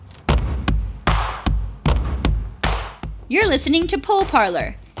You're listening to Pole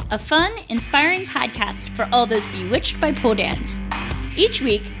Parlor, a fun, inspiring podcast for all those bewitched by pole dance. Each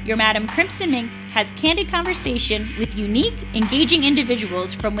week, your Madam Crimson Minx has candid conversation with unique, engaging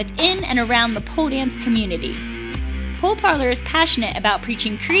individuals from within and around the pole dance community. Pole Parlor is passionate about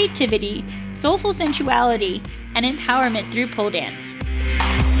preaching creativity, soulful sensuality, and empowerment through pole dance.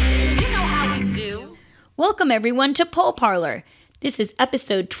 You know how we do. Welcome, everyone, to Pole Parlor. This is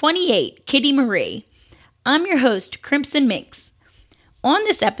episode 28, Kitty Marie. I'm your host, Crimson Minx. On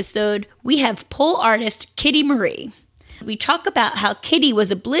this episode, we have pole artist Kitty Marie. We talk about how Kitty was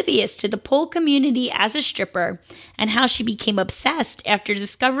oblivious to the pole community as a stripper and how she became obsessed after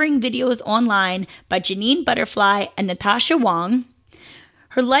discovering videos online by Janine Butterfly and Natasha Wong,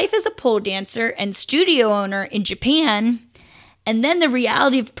 her life as a pole dancer and studio owner in Japan, and then the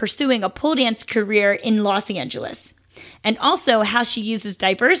reality of pursuing a pole dance career in Los Angeles, and also how she uses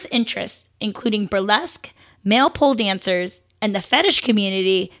diverse interests, including burlesque, male pole dancers, and the fetish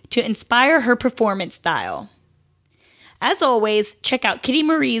community to inspire her performance style. As always, check out Kitty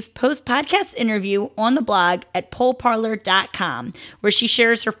Marie's post-podcast interview on the blog at poleparlor.com, where she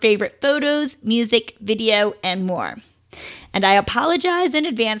shares her favorite photos, music, video, and more. And I apologize in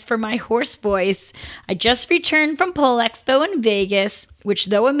advance for my hoarse voice. I just returned from Pole Expo in Vegas, which,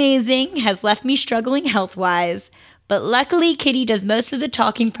 though amazing, has left me struggling health-wise. But luckily, Kitty does most of the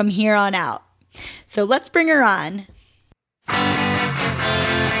talking from here on out. So let's bring her on.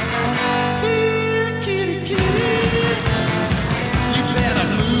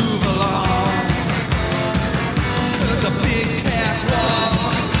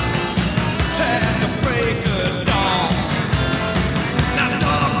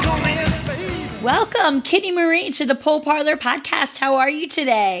 Welcome, Kitty Marie, to the Pole Parlor podcast. How are you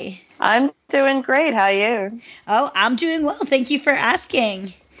today? I'm doing great. How are you? Oh, I'm doing well. Thank you for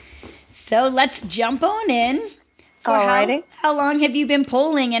asking. So let's jump on in. Alrighty. How long have you been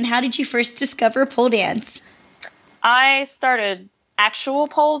poling, and how did you first discover pole dance? I started actual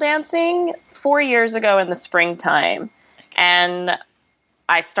pole dancing 4 years ago in the springtime. And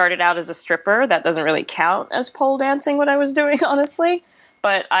I started out as a stripper. That doesn't really count as pole dancing, what I was doing, honestly.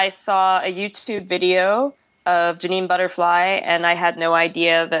 But I saw a YouTube video of Janine Butterfly, and I had no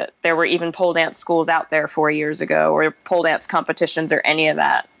idea that there were even pole dance schools out there 4 years ago, or pole dance competitions or any of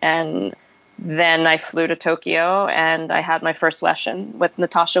that. And then I flew to Tokyo, and I had my first lesson with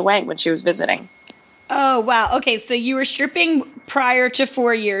Natasha Wang when she was visiting. Oh, wow. Okay, so you were stripping prior to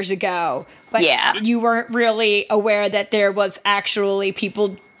 4 years ago, but yeah, you weren't really aware that there was actually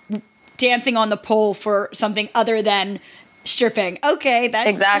people dancing on the pole for something other than stripping. Okay, that's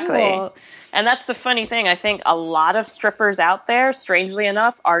exactly cool. And that's the funny thing. I think a lot of strippers out there, strangely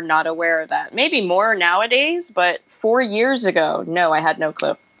enough, are not aware of that. Maybe more nowadays, but 4 years ago, no, I had no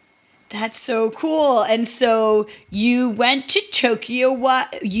clue. That's so cool. And so you went to Tokyo.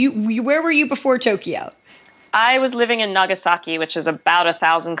 Where were you before Tokyo? I was living in Nagasaki, which is about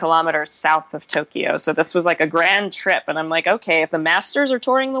 1,000 kilometers south of Tokyo. So this was like a grand trip. And I'm like, okay, if the masters are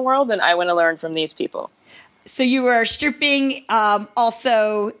touring the world, then I want to learn from these people. So you were stripping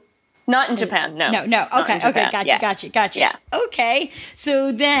also... Not in Japan, no. No. Okay, gotcha. Yeah. Okay,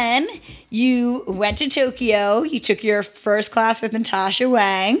 so then you went to Tokyo. You took your first class with Natasha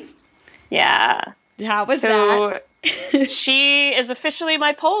Wang. Yeah. How was that? She is officially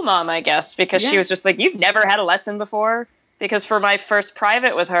my pole mom, I guess, because she was just like, you've never had a lesson before? Because for my first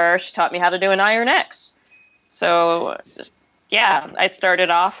private with her, she taught me how to do an Iron X. So, yeah, I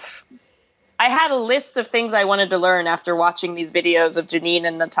started off... I had a list of things I wanted to learn after watching these videos of Janine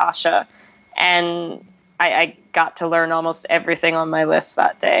and Natasha, and I got to learn almost everything on my list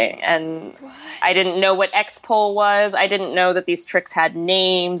that day. And what? I didn't know what X-pole was. I didn't know that these tricks had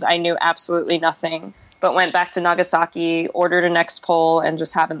names. I knew absolutely nothing, but went back to Nagasaki, ordered an X-pole, and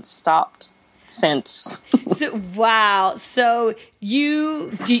just haven't stopped since. Wow. So do you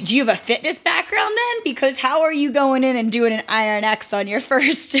have a fitness background then? Because how are you going in and doing an Iron X on your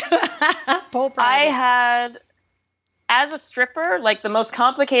first pole project? I had, as a stripper, like the most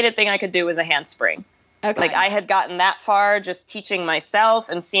complicated thing I could do was a handspring. Okay. Like I had gotten that far just teaching myself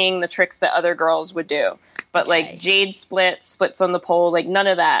and seeing the tricks that other girls would do. But like jade splits on the pole, like none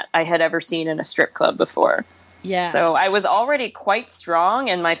of that I had ever seen in a strip club before. Yeah. So I was already quite strong,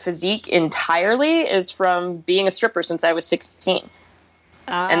 and my physique entirely is from being a stripper since I was 16.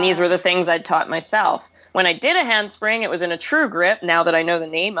 And these were the things I'd taught myself. When I did a handspring, it was in a true grip, now that I know the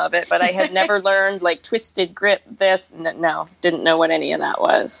name of it, but I had never learned like twisted grip, didn't know what any of that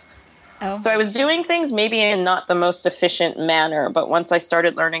was. Oh. So I was doing things maybe in not the most efficient manner, but once I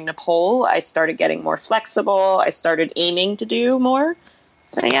started learning to pole, I started getting more flexible. I started aiming to do more.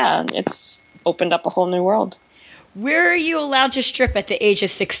 So yeah, it's opened up a whole new world. Where are you allowed to strip at the age of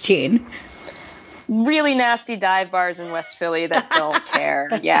 16? Really nasty dive bars in West Philly that don't care.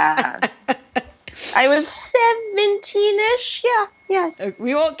 Yeah. I was 17-ish. Yeah.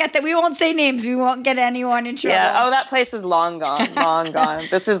 We won't get that. We won't say names. We won't get anyone in trouble. Yeah. Oh, that place is long gone. Long gone.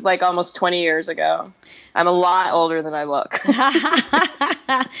 This is like almost 20 years ago. I'm a lot older than I look.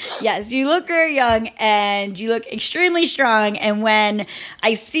 Yes, you look very young and you look extremely strong. And when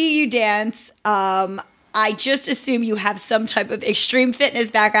I see you dance, I just assume you have some type of extreme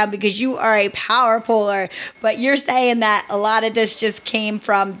fitness background because you are a power poler. But you're saying that a lot of this just came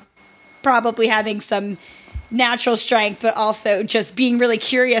from probably having some natural strength, but also just being really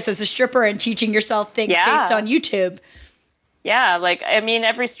curious as a stripper and teaching yourself things based on YouTube. Yeah, like, I mean,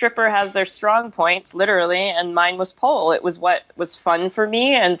 every stripper has their strong points, literally, and mine was pole. It was what was fun for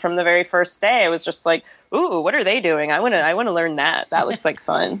me, and from the very first day, I was just like, ooh, what are they doing? I want to learn that. That looks like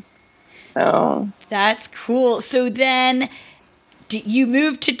fun. So that's cool. So then you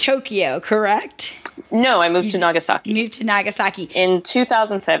moved to Tokyo, correct? No, I moved to Nagasaki. You moved to Nagasaki. In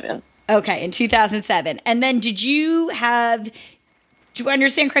 2007. Okay, in 2007. And then do I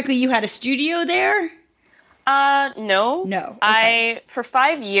understand correctly, you had a studio there? No. No. Okay. For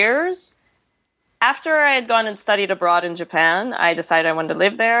 5 years, after I had gone and studied abroad in Japan, I decided I wanted to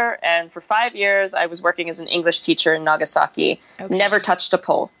live there. And for 5 years, I was working as an English teacher in Nagasaki. Okay. Never touched a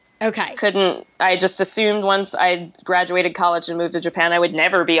pole. Okay. I just assumed once I graduated college and moved to Japan, I would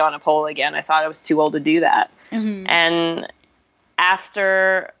never be on a pole again. I thought I was too old to do that. Mm-hmm. And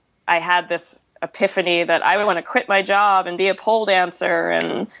after I had this epiphany that I would want to quit my job and be a pole dancer,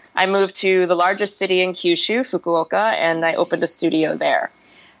 and I moved to the largest city in Kyushu, Fukuoka, and I opened a studio there.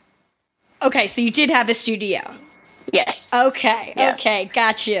 Okay, so you did have a studio. Yes. Okay, yes. Okay,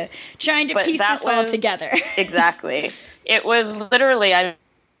 gotcha. Trying to piece this all together. Exactly. It was literally, I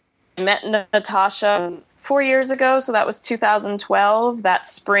met Natasha 4 years ago, so that was 2012, that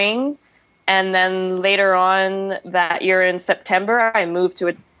spring. And then later on that year in September, I moved to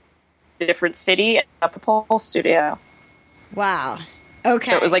a different city, up a pole studio. Wow. Okay.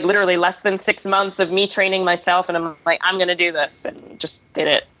 So it was like literally less than 6 months of me training myself, and I'm like, I'm going to do this, and just did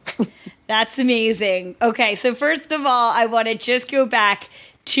it. That's amazing. Okay, so first of all, I want to just go back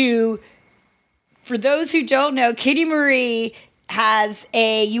to, for those who don't know, Kitty Marie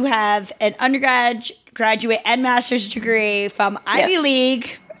you have an undergraduate and master's degree from Ivy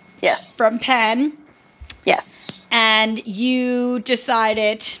League. Yes. From Penn. Yes. And you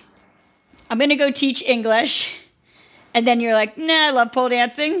decided, I'm going to go teach English. And then you're like, nah, I love pole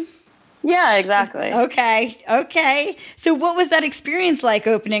dancing. Yeah, exactly. Okay. So what was that experience like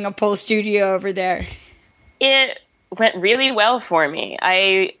opening a pole studio over there? It went really well for me.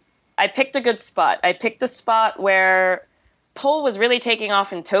 I picked a good spot. I picked a spot where pole was really taking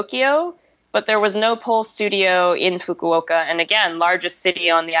off in Tokyo, but there was no pole studio in Fukuoka. And again, largest city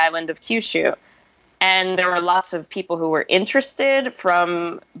on the island of Kyushu. And there were lots of people who were interested.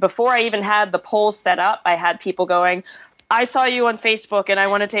 From before I even had the pole set up, I had people going, I saw you on Facebook and I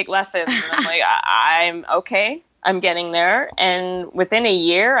want to take lessons. And I'm like, I'm okay. I'm getting there. And within a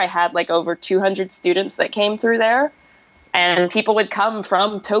year, I had like over 200 students that came through there. And people would come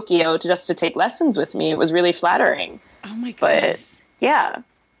from Tokyo to take lessons with me. It was really flattering. Oh my goodness. But yeah.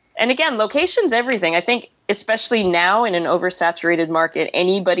 And again, location's everything. I think especially now in an oversaturated market,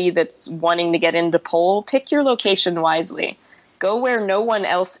 anybody that's wanting to get into pole, pick your location wisely. Go where no one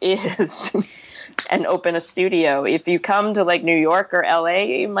else is and open a studio. If you come to like New York or LA,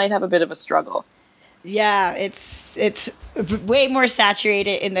 you might have a bit of a struggle. Yeah, it's way more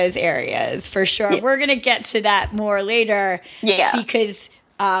saturated in those areas for sure. Yeah. We're going to get to that more later. Yeah. Because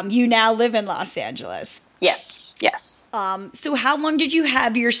you now live in Los Angeles. Yes. So how long did you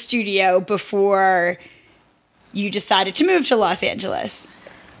have your studio before you decided to move to Los Angeles?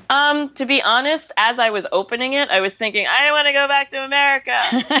 To be honest, as I was opening it, I was thinking, I want to go back to America.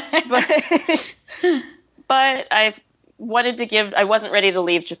 but I wasn't ready to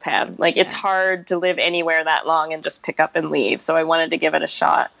leave Japan. It's hard to live anywhere that long and just pick up and leave. So I wanted to give it a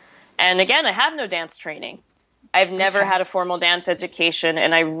shot. And again, I have no dance training. I've never had a formal dance education,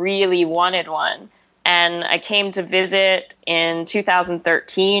 and I really wanted one. And I came to visit in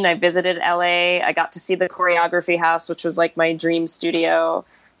 2013. I visited LA. I got to see the choreography house, which was like my dream studio.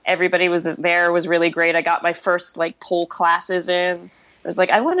 Everybody was there, was really great. I got my first pole classes in. I was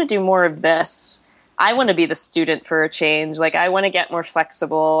like, I want to do more of this. I want to be the student for a change. I want to get more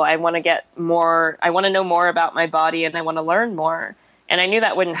flexible. I want to know more about my body, and I want to learn more. And I knew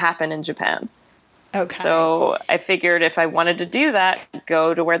that wouldn't happen in Japan. Okay. So I figured if I wanted to do that,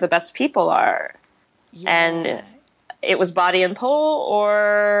 go to where the best people are. Yeah. And it was body and pole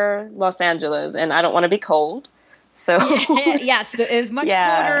or Los Angeles. And I don't want to be cold. So yes, it's much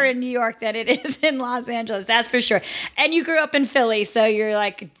colder in New York than it is in Los Angeles. That's for sure. And you grew up in Philly, so you're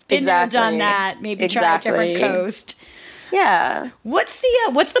like, been there, done that. Maybe try a different coast. Yeah. What's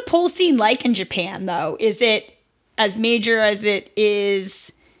the pole scene like in Japan, though? Is it as major as it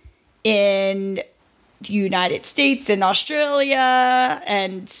is in the United States and Australia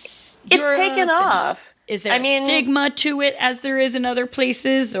and Europe? It's taken off. Is there a stigma to it as there is in other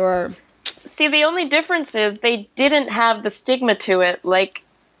places, or? See, the only difference is they didn't have the stigma to it like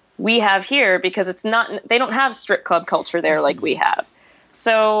we have here, because they don't have strip club culture there like we have.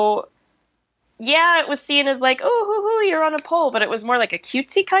 So, yeah, it was seen as like, oh, you're on a pole, but it was more like a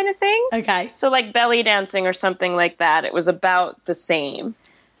cutesy kind of thing. Okay. So like belly dancing or something like that, it was about the same.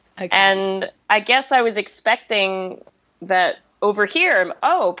 Okay. And I guess I was expecting that over here,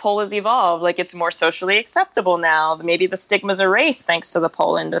 pole has evolved. Like, it's more socially acceptable now. Maybe the stigma's erased thanks to the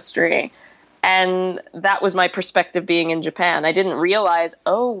pole industry. And that was my perspective being in Japan. I didn't realize,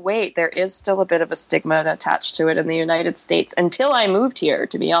 there is still a bit of a stigma attached to it in the United States until I moved here,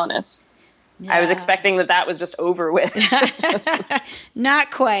 to be honest. Yeah. I was expecting that was just over with. Not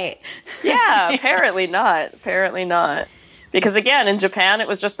quite. Yeah, apparently not. Apparently not. Because again, in Japan, it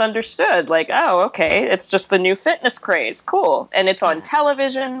was just understood. Like, it's just the new fitness craze. Cool. And it's on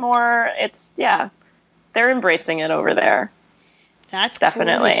television more. They're embracing it over there. That's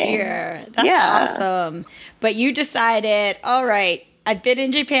definitely cool to hear. That's awesome. But you decided, all right, I've been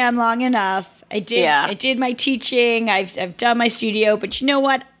in Japan long enough. I did my teaching. I've done my studio. But you know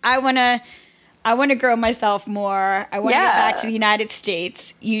what? I want to grow myself more. I want to get back to the United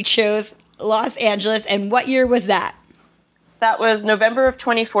States. You chose Los Angeles. And what year was that? That was November of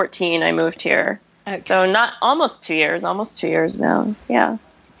 2014. I moved here. Okay. So almost 2 years now. Yeah.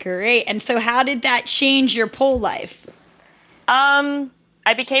 Great. And so how did that change your pole life?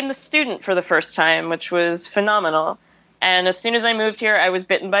 I became the student for the first time, which was phenomenal. And as soon as I moved here, I was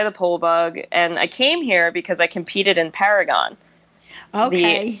bitten by the pole bug. And I came here because I competed in Paragon.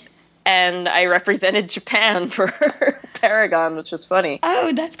 Okay. And I represented Japan for Paragon, which was funny.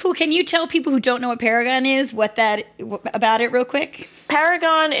 Oh, that's cool. Can you tell people who don't know what Paragon is, about it real quick?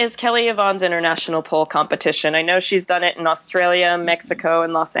 Paragon is Kelly Yvonne's international pole competition. I know she's done it in Australia, Mexico,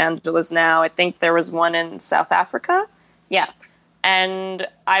 and Los Angeles now. I think there was one in South Africa. Yeah. And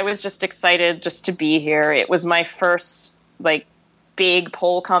I was just excited just to be here. It was my first, big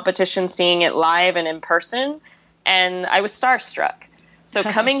pole competition, seeing it live and in person. And I was starstruck. So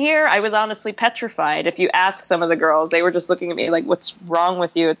coming here, I was honestly petrified. If you ask some of the girls, they were just looking at me like, what's wrong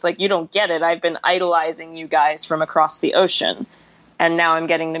with you? It's like, you don't get it. I've been idolizing you guys from across the ocean. And now I'm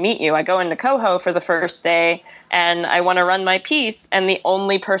getting to meet you. I go into Coho for the first day, and I want to run my piece. And the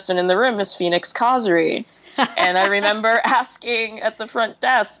only person in the room is Phoenix Causery. And I remember asking at the front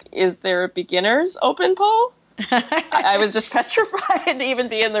desk, is there a beginner's open pole? I was just petrified to even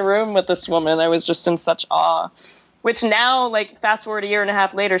be in the room with this woman. I was just in such awe. Which now, fast forward a year and a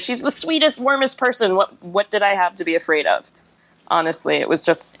half later, she's the sweetest, warmest person. What did I have to be afraid of? Honestly, it was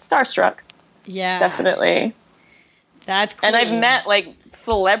just starstruck. Yeah. Definitely. That's cool. And I've met,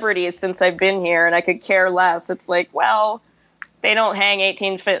 celebrities since I've been here, and I could care less. It's they don't hang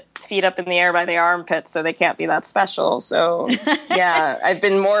 18 feet up in the air by the armpits, so they can't be that special. So, yeah, I've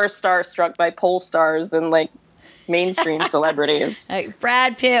been more starstruck by pole stars than, mainstream celebrities. Like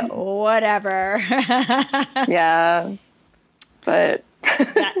Brad Pitt, whatever. Yeah. But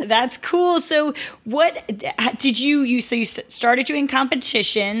that's cool. So what did you started doing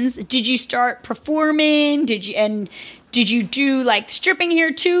competitions? Did you start performing? Did you do stripping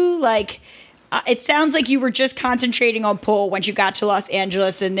here too? It sounds like you were just concentrating on pole once you got to Los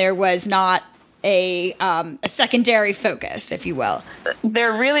Angeles, and there was not a secondary focus, if you will.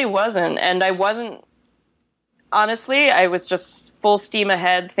 There really wasn't. And I wasn't. Honestly, I was just full steam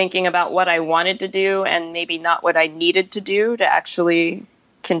ahead thinking about what I wanted to do and maybe not what I needed to do to actually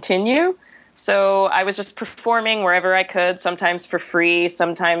continue. So I was just performing wherever I could, sometimes for free,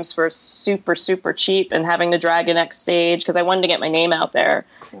 sometimes for super, super cheap, and having to drag a next stage because I wanted to get my name out there.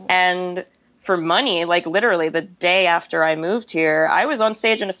 Cool. And for money, literally the day after I moved here, I was on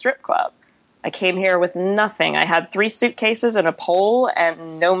stage in a strip club. I came here with nothing. I had 3 suitcases and a pole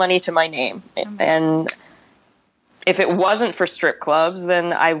and no money to my name. And if it wasn't for strip clubs,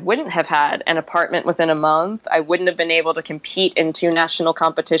 then I wouldn't have had an apartment within a month. I wouldn't have been able to compete in 2 national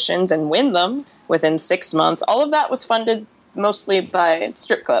competitions and win them within 6 months. All of that was funded mostly by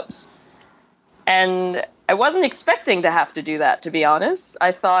strip clubs. And I wasn't expecting to have to do that, to be honest.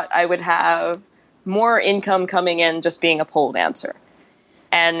 I thought I would have more income coming in just being a pole dancer.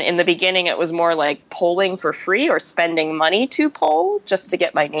 And in the beginning, it was more like polling for free or spending money to pole just to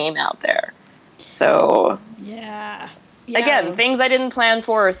get my name out there. So yeah. Again, things I didn't plan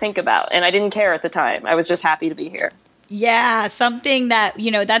for or think about, and I didn't care at the time. I was just happy to be here. Yeah, something that,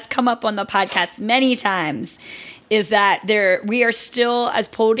 that's come up on the podcast many times is that we are still, as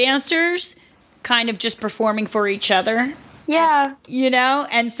pole dancers, kind of just performing for each other. Yeah.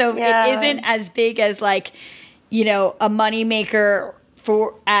 And so it isn't as big as like, a moneymaker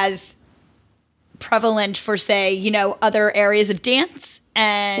for as prevalent for, say, other areas of dance.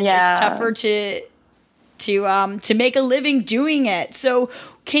 And it's tougher to make a living doing it. So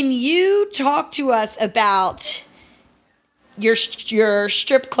can you talk to us about your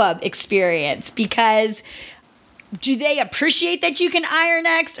strip club experience? Because do they appreciate that you can Iron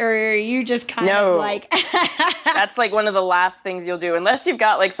X, or are you just kind of like... That's like one of the last things you'll do, unless you've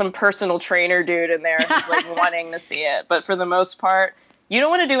got like some personal trainer dude in there who's like wanting to see it. But for the most part, you don't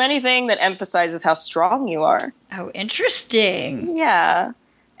want to do anything that emphasizes how strong you are. Oh, interesting. Yeah.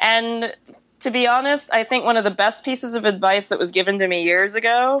 And to be honest, I think one of the best pieces of advice that was given to me years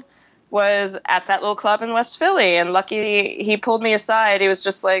ago was at that little club in West Philly. And lucky he pulled me aside. He was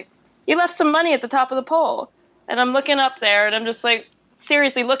just like, you left some money at the top of the pole. And I'm looking up there and I'm just like,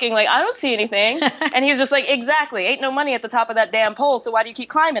 seriously looking like, I don't see anything. And he was just like, exactly. Ain't no money at the top of that damn pole. So why do you keep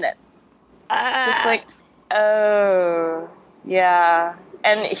climbing it? Just like, oh, yeah.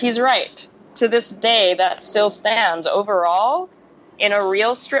 And he's right. To this day, that still stands. Overall, in a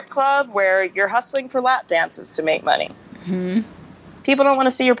real strip club where you're hustling for lap dances to make money, people don't want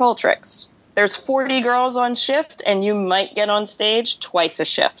to see your pole tricks. There's 40 girls on shift, and you might get on stage twice a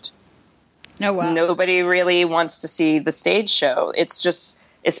shift. Oh, wow. Nobody really wants to see the stage show. It's just,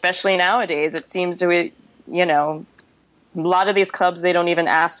 especially nowadays, it seems to, a lot of these clubs, they don't even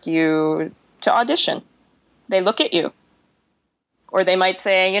ask you to audition. They look at you. Or they might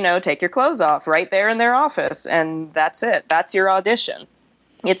say, take your clothes off right there in their office, and that's it. That's your audition.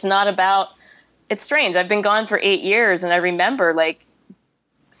 It's not about... It's strange. I've been gone for 8 years, and I remember, like,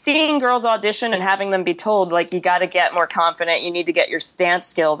 seeing girls audition and having them be told, like, you got to get more confident, you need to get your dance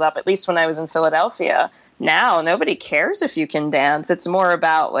skills up, at least when I was in Philadelphia. Now, nobody cares if you can dance. It's more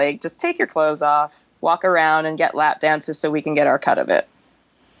about, like, just take your clothes off, walk around, and get lap dances so we can get our cut of it.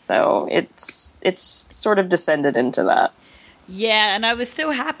 So it's sort of descended into that. Yeah, and I was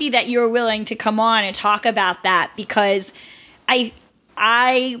so happy that you were willing to come on and talk about that, because I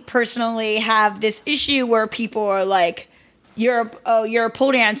personally have this issue where people are like, you're a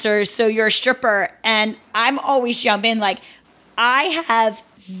pole dancer, so you're a stripper. And I'm always jumping like, I have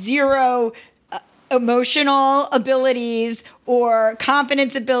zero emotional abilities or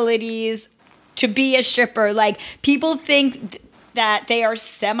confidence abilities to be a stripper. Like, people think that they are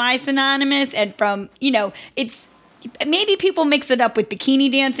semi-synonymous, and from, it's... Maybe people mix it up with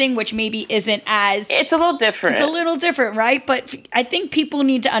bikini dancing, which maybe isn't as... It's a little different. It's a little different, right? But I think people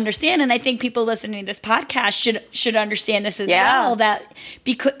need to understand, and I think people listening to this podcast should understand this as well, that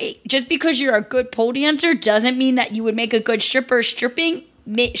just because you're a good pole dancer doesn't mean that you would make a good stripper. Strippers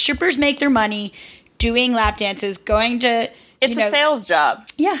make their money doing lap dances, going to... It's a sales job.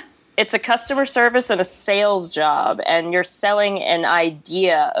 Yeah. It's a customer service and a sales job, and you're selling an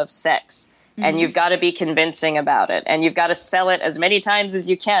idea of sex. And you've got to be convincing about it. And you've got to sell it as many times as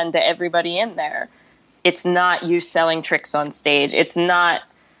you can to everybody in there. It's not you selling tricks on stage. It's not...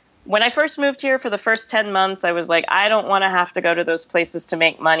 When I first moved here for the first 10 months, I was like, I don't want to have to go to those places to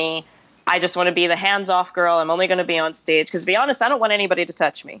make money. I just want to be the hands-off girl. I'm only going to be on stage. Because to be honest, I don't want anybody to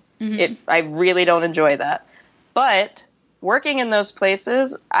touch me. I really don't enjoy that. But working in those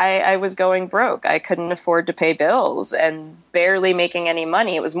places, I was going broke. I couldn't afford to pay bills and barely making any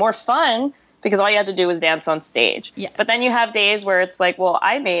money. It was more fun because all you had to do was dance on stage. Yes. But then you have days where it's like, well,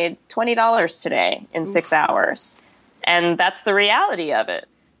 I made $20 today in 6 hours. And that's the reality of it.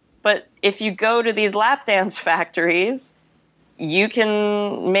 But if you go to these lap dance factories, you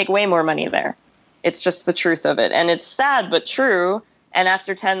can make way more money there. It's just the truth of it. And it's sad but true. And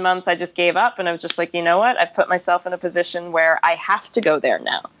after 10 months, I just gave up. And I was just like, you know what? I've put myself in a position where I have to go there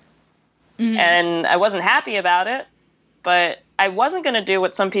now. And I wasn't happy about it. But I wasn't going to do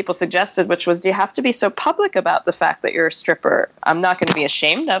what some people suggested, which was, do you have to be so public about the fact that you're a stripper? I'm not going to be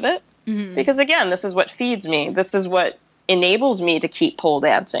ashamed of it. Because, again, this is what feeds me. This is what enables me to keep pole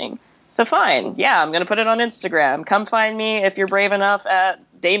dancing. So fine. Yeah, I'm going to put it on Instagram. Come find me if you're brave enough at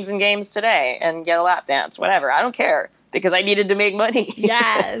Dames and Games today and get a lap dance. Whatever. I don't care, because I needed to make money.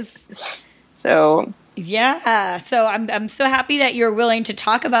 Yes. So... Yeah. So I'm so happy that you're willing to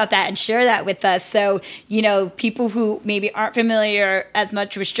talk about that and share that with us. So, people who maybe aren't familiar as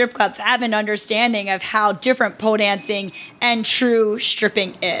much with strip clubs have an understanding of how different pole dancing and true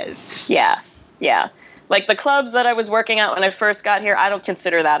stripping is. Yeah. Yeah. Like the clubs that I was working at when I first got here, I don't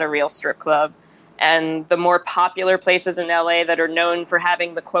consider that a real strip club. And the more popular places in LA that are known for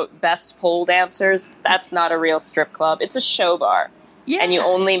having the, quote, best pole dancers, that's not a real strip club. It's a show bar. Yeah. And you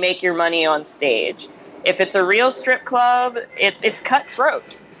only make your money on stage. If it's a real strip club, it's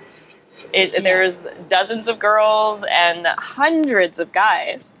cutthroat. There's dozens of girls and hundreds of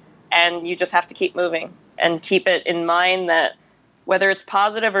guys, and you just have to keep moving and keep it in mind that whether it's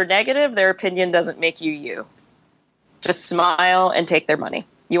positive or negative, their opinion doesn't make you you. Just smile and take their money.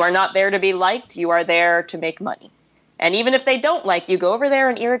 You are not there to be liked. You are there to make money. And even if they don't like you, go over there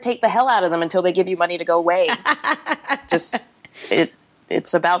and irritate the hell out of them until they give you money to go away.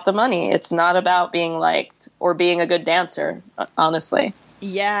 It's about the money. It's not about being liked or being a good dancer, honestly.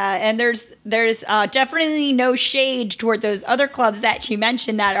 Yeah, and there's definitely no shade toward those other clubs that you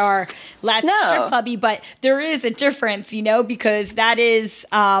mentioned that are less strip clubby, but there is a difference, because that is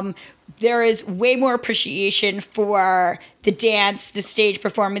there is way more appreciation for the dance, the stage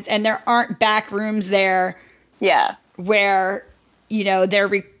performance, and there aren't back rooms there. Yeah, where they're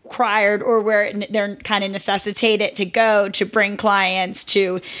required or where they're kind of necessitated to go to bring clients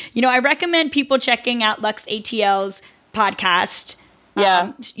to. I recommend people checking out Lux ATL's podcast.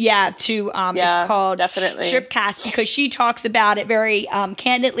 It's called definitely Stripcast, because she talks about it very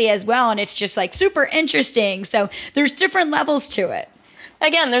candidly as well, and it's just like super interesting. So there's different levels to it.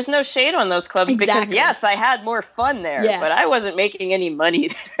 Again, there's no shade on those clubs because yes, I had more fun there, but I wasn't making any money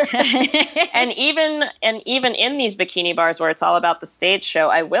there. and even in these bikini bars where it's all about the stage show,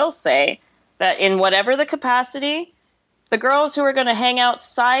 I will say that in whatever the capacity, the girls who are going to hang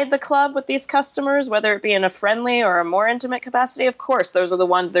outside the club with these customers, whether it be in a friendly or a more intimate capacity, of course, those are the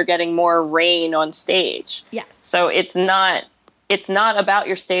ones they're getting more reign on stage. Yeah. So it's not about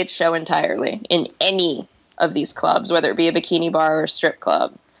your stage show entirely in any of these clubs, whether it be a bikini bar or a strip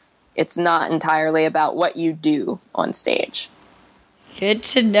club. It's not entirely about what you do on stage. Good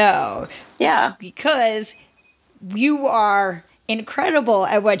to know. Yeah. Because you are incredible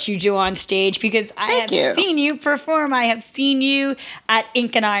at what you do on stage, because I have seen you perform. I have seen you at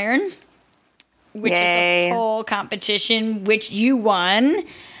Ink and Iron, which is a pole competition, which you won.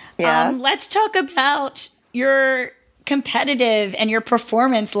 Yes. Let's talk about your competitive and your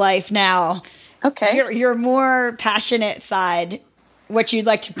performance life now. Okay. Your more passionate side, what you'd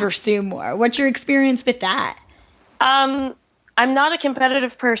like to pursue more. What's your experience with that? I'm not a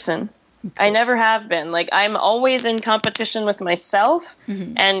competitive person. I never have been. Like, I'm always in competition with myself.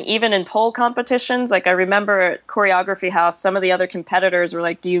 Mm-hmm. And even in pole competitions, like I remember at Choreography House, some of the other competitors were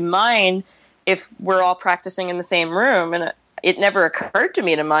like, do you mind if we're all practicing in the same room? And it never occurred to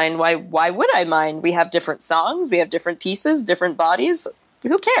me to mind. Why would I mind? We have different songs. We have different pieces, different bodies.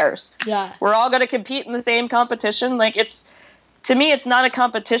 Who cares? Yeah. We're all going to compete in the same competition. Like, to me, it's not a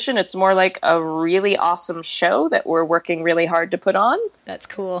competition. It's more like a really awesome show that we're working really hard to put on. That's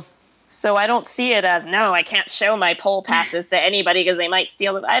cool. So I don't see it as, no, I can't show my pole passes to anybody because they might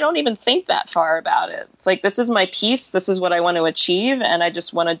steal it. I don't even think that far about it. It's like, this is my piece. This is what I want to achieve. And I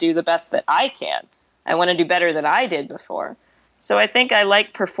just want to do the best that I can. I want to do better than I did before. So I think I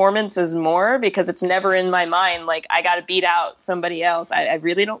like performances more because it's never in my mind like I got to beat out somebody else. I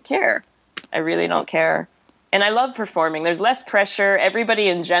really don't care. I really don't care. And I love performing. There's less pressure. Everybody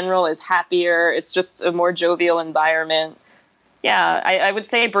in general is happier. It's just a more jovial environment. Yeah, I would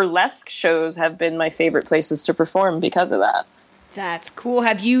say burlesque shows have been my favorite places to perform because of that. That's cool.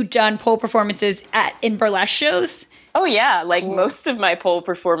 Have you done pole performances in burlesque shows? Oh, yeah. Like most of my pole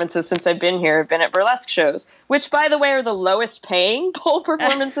performances since I've been here have been at burlesque shows, which, by the way, are the lowest paying pole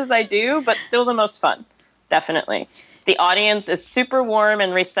performances I do, but still the most fun. Definitely. The audience is super warm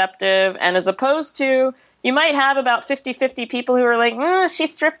and receptive. And as opposed to, you might have about 50-50 people who are like, she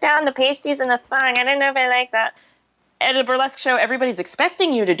stripped down the pasties and the thong. I don't know if I like that. At a burlesque show, everybody's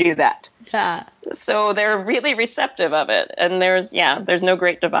expecting you to do that. Yeah. So they're really receptive of it. And there's no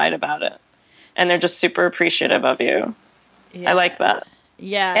great divide about it. And they're just super appreciative of you. Yeah. I like that.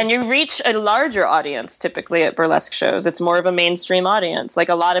 Yeah. And you reach a larger audience typically at burlesque shows. It's more of a mainstream audience. Like,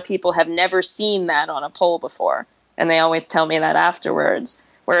 a lot of people have never seen that on a pole before. And they always tell me that afterwards.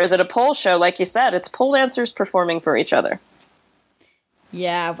 Whereas at a pole show, like you said, it's pole dancers performing for each other.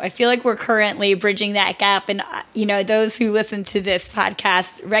 Yeah, I feel like we're currently bridging that gap. And, those who listen to this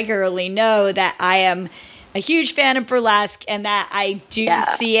podcast regularly know that I am a huge fan of burlesque and that I do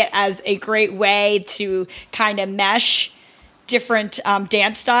see it as a great way to kind of mesh different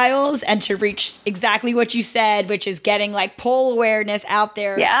dance styles and to reach exactly what you said, which is getting like pole awareness out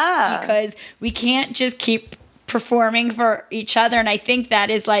there. Yeah. Because we can't just keep performing for each other. And I think that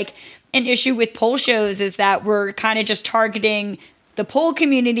is like an issue with pole shows, is that we're kind of just targeting the pole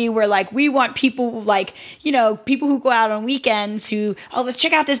community, where like we want people like, people who go out on weekends who, let's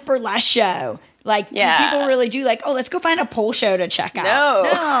check out this burlesque show. Like, do people really do like, oh, let's go find a pole show to check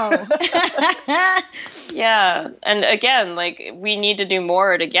out? No. Yeah. And again, like, we need to do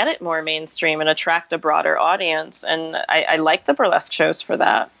more to get it more mainstream and attract a broader audience. And I like the burlesque shows for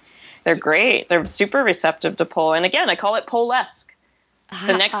that. They're great. They're super receptive to pole. And again, I call it polesque.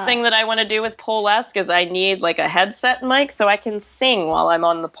 The next thing that I want to do with polesque is I need like a headset mic so I can sing while I'm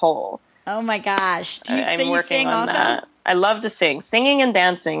on the pole. Oh my gosh. Do you I'm working sing on also? that. I love to sing. Singing and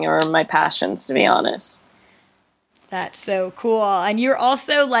dancing are my passions, to be honest. That's so cool. And you're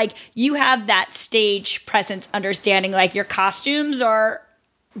also like, you have that stage presence understanding, like your costumes are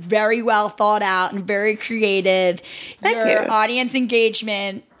very well thought out and very creative. Thank your you. audience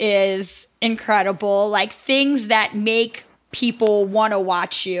engagement is incredible. Like things that make people want to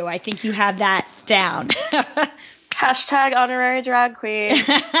watch you. I think you have that down. Hashtag honorary drag queen.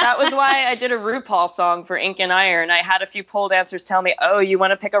 That was why I did a RuPaul song for Ink and Iron. I had a few pole dancers tell me, oh, you want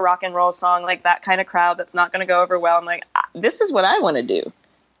to pick a rock and roll song, like that kind of crowd that's not going to go over well. I'm like, this is what I want to do.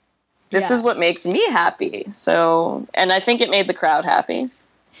 This is what makes me happy. So, and I think it made the crowd happy.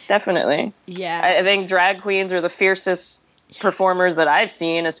 Definitely. Yeah. I think drag queens are the fiercest performers that I've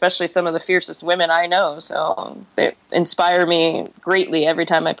seen, especially some of the fiercest women I know. So they inspire me greatly every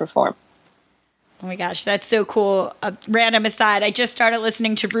time I perform. Oh my gosh, that's so cool. A random aside, I just started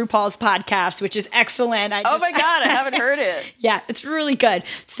listening to RuPaul's podcast, which is excellent. Oh my God, I haven't heard it. Yeah, it's really good.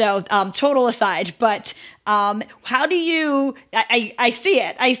 So total aside, but how do you, I see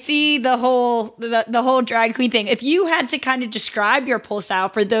it. I see the whole drag queen thing. If you had to kind of describe your pole style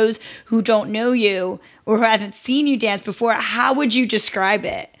for those who don't know you or who haven't seen you dance before, how would you describe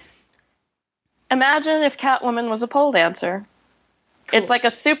it? Imagine if Catwoman was a pole dancer. Cool. It's like a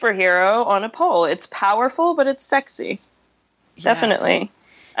superhero on a pole. It's powerful, but it's sexy. Yeah. Definitely.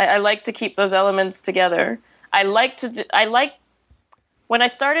 I like to keep those elements together. When I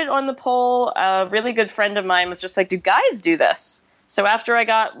started on the pole, a really good friend of mine was just like, do guys do this? So after I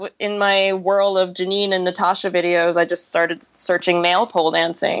got in my whirl of Janine and Natasha videos, I just started searching male pole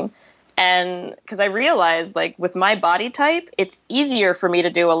dancing. And because I realized, like, with my body type, it's easier for me to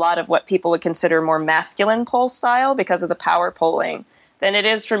do a lot of what people would consider more masculine pole style because of the power poling than it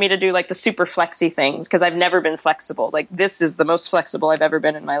is for me to do, like, the super flexy things, because I've never been flexible. Like, this is the most flexible I've ever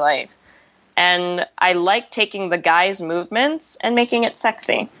been in my life. And I like taking the guy's movements and making it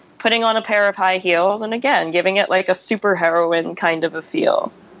sexy, putting on a pair of high heels, and again, giving it, like, a superheroine kind of a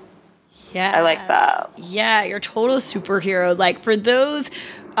feel. Yeah. I like that. Yeah, you're a total superhero. Like, for those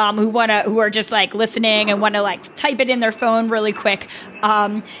who are just like listening and want to like type it in their phone really quick.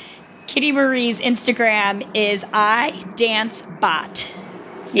 Kitty Marie's Instagram is iDanceBot.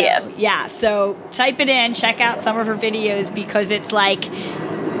 So, yes. Yeah. So type it in, check out some of her videos because it's like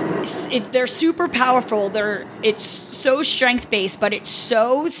they're super powerful. It's so strength based, but it's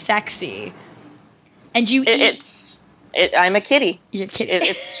so sexy. And I'm a kitty. You're kitty.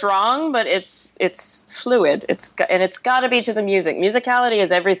 It's strong, but it's fluid. It's got to be to the music. Musicality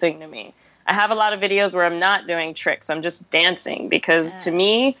is everything to me. I have a lot of videos where I'm not doing tricks. I'm just dancing because to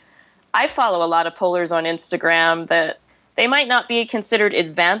me, I follow a lot of polers on Instagram that they might not be considered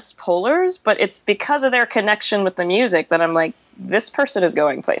advanced polers, but it's because of their connection with the music that I'm like, this person is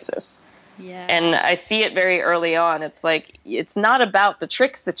going places. Yeah. And I see it very early on. It's like, it's not about the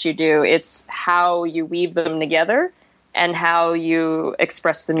tricks that you do. It's how you weave them together and how you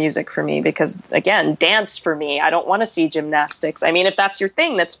express the music for me. Because, again, dance for me, I don't want to see gymnastics. I mean, if that's your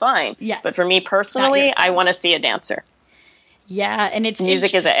thing, that's fine. Yeah. But for me personally, I want to see a dancer. Yeah, and it's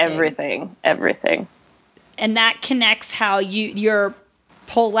music is everything. And that connects how you're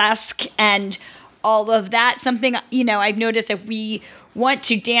polesque and all of that. Something, I've noticed if we want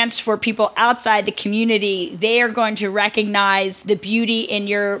to dance for people outside the community, they are going to recognize the beauty in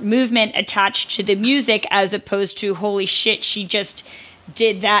your movement attached to the music as opposed to, holy shit, she just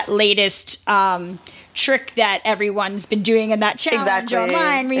did that latest trick that everyone's been doing in that challenge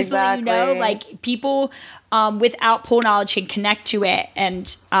online recently. Like people without pole knowledge can connect to it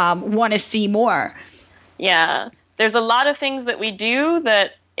and want to see more. Yeah. There's a lot of things that we do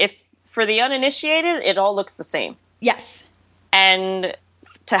that if for the uninitiated, it all looks the same. Yes. And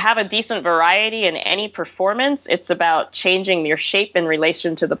to have a decent variety in any performance, it's about changing your shape in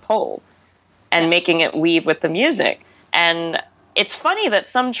relation to the pole and making it weave with the music. And it's funny that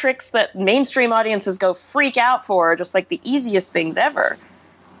some tricks that mainstream audiences go freak out for are just like the easiest things ever.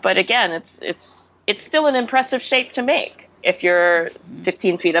 But again, it's still an impressive shape to make if you're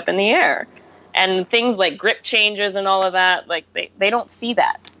 15 feet up in the air. And things like grip changes and all of that, like they don't see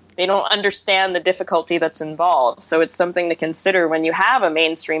that. They don't understand the difficulty that's involved. So it's something to consider when you have a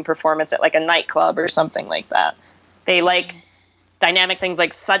mainstream performance at like a nightclub or something like that. They like dynamic things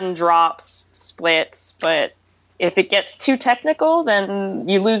like sudden drops, splits, but if it gets too technical, then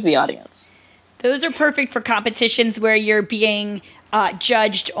you lose the audience. Those are perfect for competitions where you're being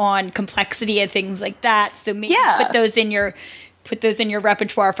judged on complexity and things like that. So maybe put those in your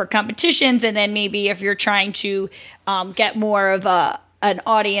repertoire for competitions, and then maybe if you're trying to get more of an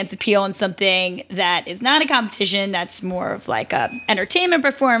audience appeal in something that is not a competition, that's more of like a entertainment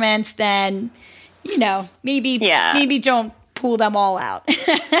performance, then maybe don't pull them all out.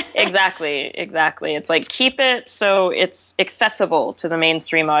 Exactly. It's like keep it so it's accessible to the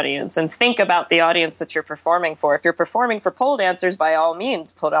mainstream audience, and think about the audience that you're performing for. If you're performing for pole dancers, by all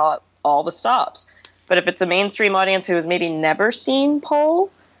means, put out all the stops. But if it's a mainstream audience who has maybe never seen pole,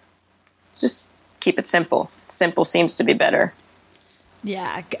 just keep it simple. Simple seems to be better.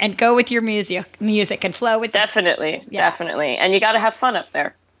 Yeah, and go with your music and flow with Definitely. And you got to have fun up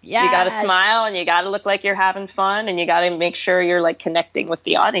there. Yeah, you got to smile, and you got to look like you're having fun, and you got to make sure you're like connecting with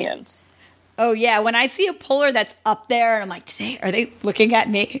the audience. Oh yeah, when I see a polar that's up there, and I'm like, are they looking at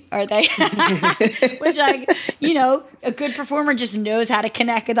me? Are they? Which a good performer just knows how to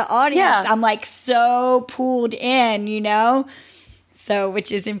connect with the audience. Yeah. I'm like so pulled in, so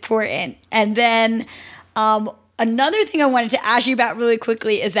which is important. And then another thing I wanted to ask you about really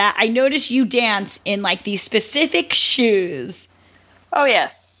quickly is that I noticed you dance in like these specific shoes. Oh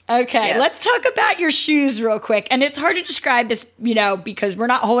yes. Okay, yes. Let's talk about your shoes real quick. And it's hard to describe this, because we're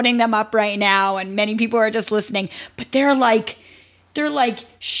not holding them up right now, and many people are just listening. But they're like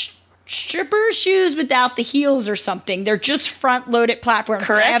stripper shoes without the heels or something. They're just front-loaded platforms.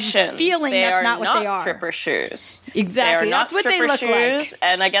 Correction. I have a feeling that's not what they are. Stripper shoes. Exactly. That's what they look like.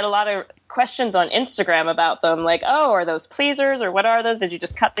 And I get a lot of questions on Instagram about them, like, oh, are those pleasers, or what are those? Did you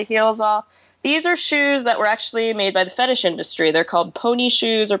just cut the heels off? These are shoes that were actually made by the fetish industry. They're called pony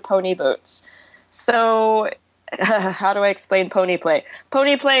shoes or pony boots. So how do I explain pony play?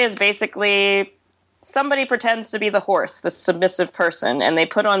 Pony play is basically somebody pretends to be the horse, the submissive person, and they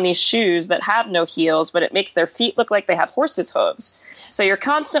put on these shoes that have no heels, but it makes their feet look like they have horses' hooves. So you're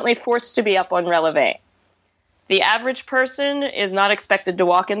constantly forced to be up on releve. The average person is not expected to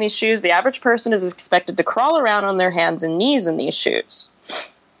walk in these shoes. The average person is expected to crawl around on their hands and knees in these shoes.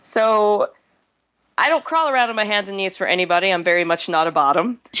 So I don't crawl around on my hands and knees for anybody. I'm very much not a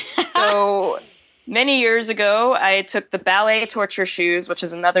bottom. So many years ago, I took the ballet torture shoes, which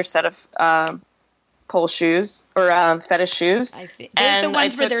is another set of pole shoes or fetish shoes. Those are the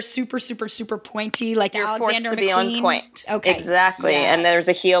ones where they're super, super, super pointy, like you're Alexander forced to McQueen. be on point. Okay, exactly. Yes. And there's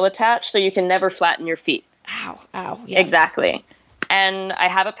a heel attached, so you can never flatten your feet. Ow. Yes. Exactly. And I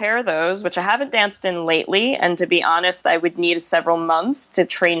have a pair of those, which I haven't danced in lately. And to be honest, I would need several months to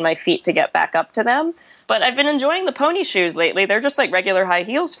train my feet to get back up to them. But I've been enjoying the pony shoes lately. They're just like regular high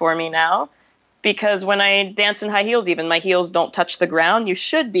heels for me now. Because when I dance in high heels, even my heels don't touch the ground. You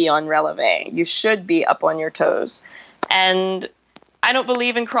should be on releve. You should be up on your toes. And I don't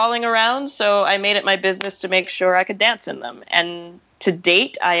believe in crawling around, so I made it my business to make sure I could dance in them. And to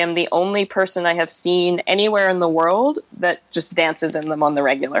date, I am the only person I have seen anywhere in the world that just dances in them on the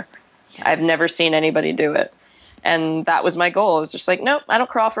regular. Yeah. I've never seen anybody do it. And that was my goal. It was just like, nope, I don't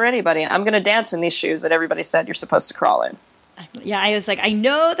crawl for anybody. I'm going to dance in these shoes that everybody said you're supposed to crawl in. Yeah, I was like, I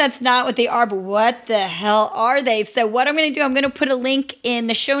know that's not what they are, but what the hell are they? So what I'm going to do, I'm going to put a link in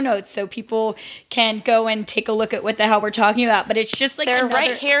the show notes so people can go and take a look at what the hell we're talking about. But it's just like they're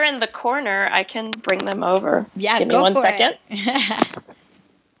right here in the corner. I can bring them over. Yeah, give me one second.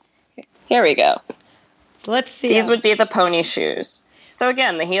 Here we go. So let's see. These would be the pony shoes. So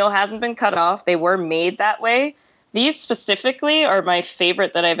again, the heel hasn't been cut off. They were made that way. These specifically are my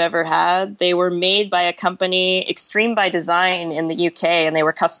favorite that I've ever had. They were made by a company, Extreme by Design, in the UK, and they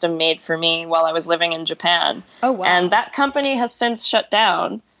were custom made for me while I was living in Japan. Oh, wow. And that company has since shut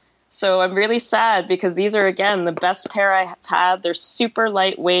down. So I'm really sad because these are, again, the best pair I have had. They're super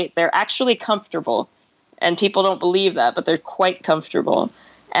lightweight. They're actually comfortable. And people don't believe that, but they're quite comfortable.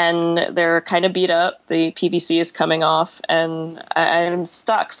 And they're kind of beat up. The PVC is coming off, and I'm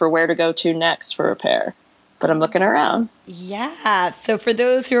stuck for where to go to next for a pair. But I'm looking around. Yeah. So for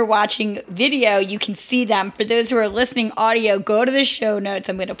those who are watching video, you can see them. For those who are listening audio, go to the show notes.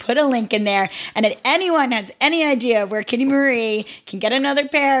 I'm going to put a link in there. And if anyone has any idea where Kitty Marie can get another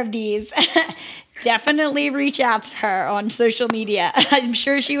pair of these, definitely reach out to her on social media. I'm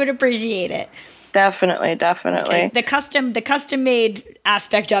sure she would appreciate it. Definitely. Okay. The custom made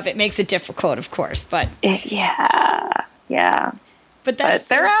aspect of it makes it difficult, of course. But yeah. But they're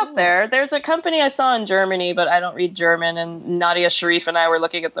so out there. There's a company I saw in Germany, but I don't read German. And Nadia Sharif and I were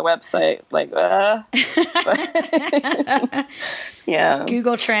looking at the website, like, yeah.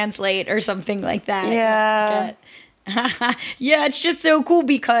 Google Translate or something like that. Yeah. Yeah, it's just so cool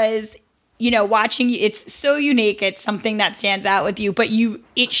because, watching you, it's so unique. It's something that stands out with you, but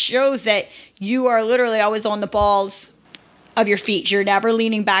it shows that you are literally always on the balls of your feet. You're never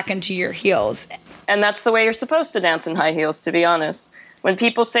leaning back into your heels. And that's the way you're supposed to dance in high heels, to be honest. When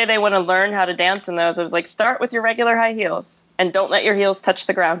people say they want to learn how to dance in those, I was like, start with your regular high heels and don't let your heels touch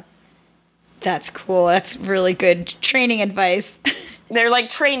the ground. That's cool. That's really good training advice. They're like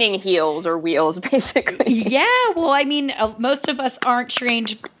training heels or wheels, basically. Yeah. Well, I mean, most of us aren't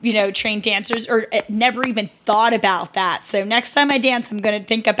trained dancers or never even thought about that. So next time I dance, I'm going to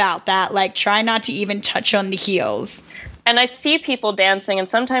think about that. Like, try not to even touch on the heels. And I see people dancing, and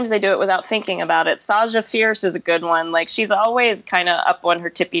sometimes they do it without thinking about it. Sasha Fierce is a good one. Like, she's always kind of up on her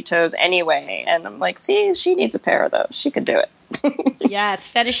tippy toes anyway. And I'm like, see, she needs a pair of those. She could do it. Yes,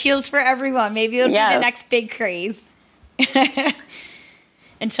 fetish heels for everyone. Maybe it'll be the next big craze.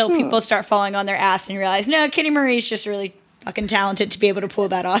 Until people start falling on their ass and realize, no, Kitty Marie's just really fucking talented to be able to pull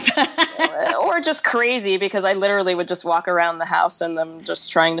that off. Or just crazy, because I literally would just walk around the house and them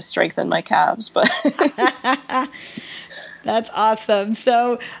just trying to strengthen my calves. But that's awesome.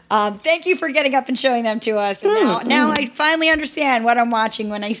 So thank you for getting up and showing them to us. And now I finally understand what I'm watching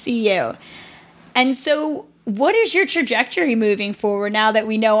when I see you. And so what is your trajectory moving forward now that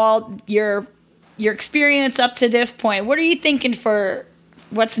we know all your experience up to this point? What are you thinking for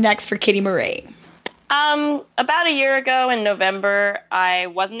what's next for Kitty Marie? About a year ago in November, I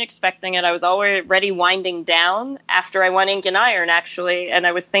wasn't expecting it. I was already winding down after I won Ink and Iron, actually. And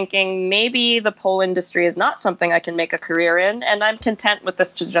I was thinking maybe the pole industry is not something I can make a career in. And I'm content with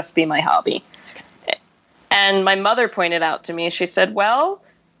this to just be my hobby. Okay. And my mother pointed out to me, she said, well,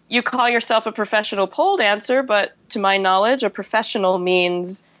 you call yourself a professional pole dancer, but to my knowledge, a professional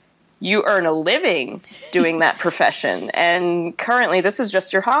means you earn a living doing that profession. And currently, this is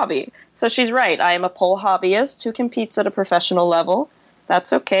just your hobby. So she's right. I am a pole hobbyist who competes at a professional level.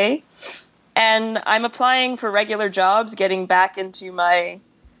 That's okay. And I'm applying for regular jobs, getting back into my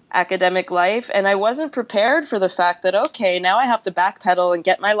academic life. And I wasn't prepared for the fact that, okay, now I have to backpedal and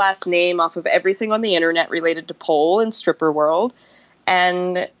get my last name off of everything on the internet related to pole and stripper world.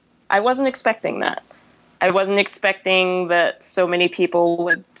 And I wasn't expecting that. I wasn't expecting that so many people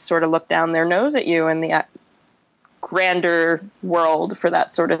would sort of look down their nose at you in the grander world for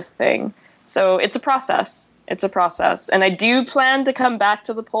that sort of thing. So it's a process. It's a process. And I do plan to come back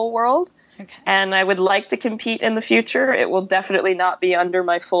to the pole world. Okay. And I would like to compete in the future. It will definitely not be under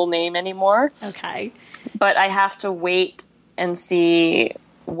my full name anymore. Okay. But I have to wait and see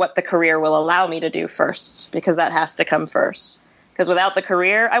what the career will allow me to do first, because that has to come first. Because without the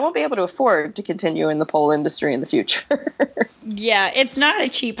career, I won't be able to afford to continue in the pole industry in the future. Yeah, it's not a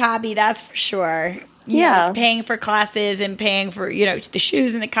cheap hobby, that's for sure. You know, paying for classes and paying for, the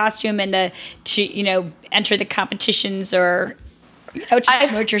shoes and the costume and to enter the competitions or, to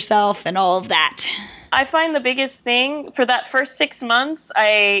promote yourself and all of that. I find the biggest thing for that first 6 months,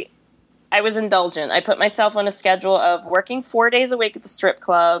 I was indulgent. I put myself on a schedule of working 4 days a week at the strip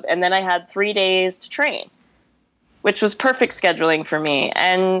club, and then I had 3 days to train, which was perfect scheduling for me.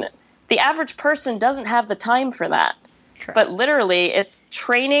 And the average person doesn't have the time for that. Correct. But literally, it's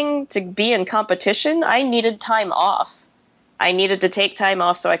training to be in competition. I needed time off. I needed to take time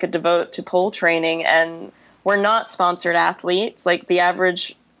off so I could devote to pole training. And we're not sponsored athletes. Like, the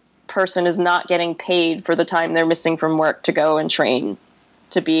average person is not getting paid for the time they're missing from work to go and train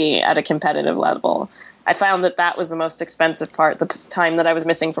to be at a competitive level. I found that was the most expensive part, the time that I was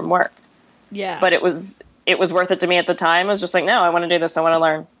missing from work. Yeah. But it was worth it to me at the time. I was just like, no, I want to do this. I want to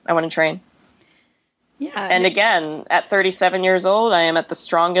learn. I want to train. Yeah. And again, at 37 years old, I am at the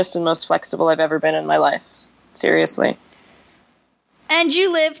strongest and most flexible I've ever been in my life. Seriously. And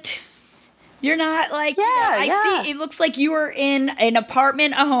you lived. You're not like, I see, it looks like you were in an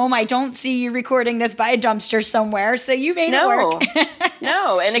apartment, a home. I don't see you recording this by a dumpster somewhere. So you made it work.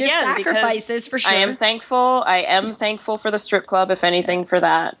 No. And your again, sacrifices for sure. I am thankful for the strip club, if anything, for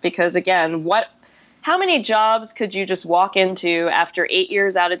that. Because again, how many jobs could you just walk into after 8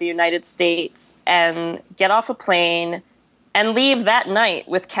 years out of the United States and get off a plane and leave that night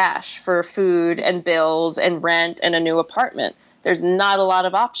with cash for food and bills and rent and a new apartment? There's not a lot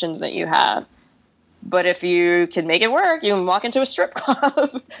of options that you have. But if you can make it work, you can walk into a strip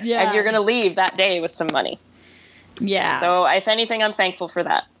club and you're going to leave that day with some money. Yeah. So if anything, I'm thankful for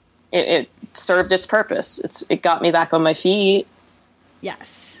that. It served its purpose. It got me back on my feet.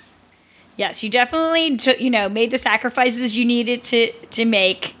 Yes. Yes, you definitely made the sacrifices you needed to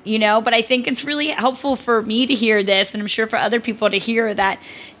make, but I think it's really helpful for me to hear this, and I'm sure for other people to hear that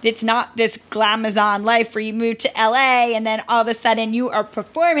it's not this glamazon life where you move to LA and then all of a sudden you are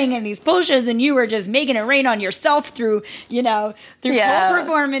performing in these pole shows and you are just making it rain on yourself through pole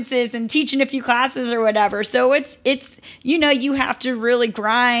performances and teaching a few classes or whatever. So it's you have to really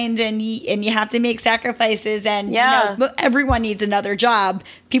grind and you have to make sacrifices, and everyone needs another job.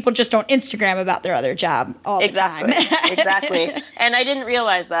 People just don't Instagram about their other job all the time. Exactly. And I didn't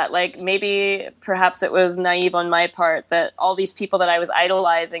realize that. Like, maybe perhaps it was naive on my part that all these people that I was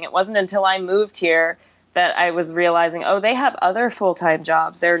idolizing, it wasn't until I moved here that I was realizing, oh, they have other full-time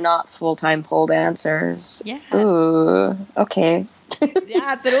jobs. They're not full-time pole dancers. Yeah. Ooh, okay.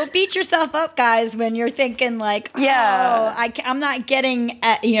 Yeah, so don't beat yourself up, guys, when you're thinking like, I'm not getting,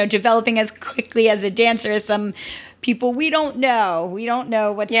 developing as quickly as a dancer as some people. We don't know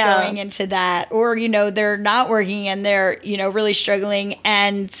what's going into that, or they're not working and they're really struggling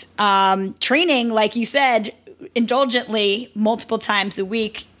and training, like you said, indulgently multiple times a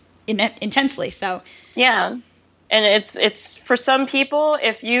week, intensely. So and it's for some people,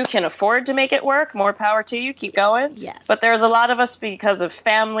 if you can afford to make it work, more power to you, keep going. Yes. But there's a lot of us, because of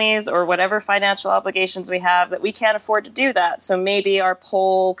families or whatever financial obligations we have, that we can't afford to do that. So maybe our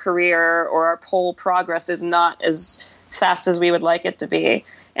pole career or our pole progress is not as fast as we would like it to be.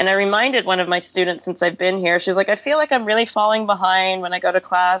 And I reminded one of my students since I've been here, she was like, I feel like I'm really falling behind when I go to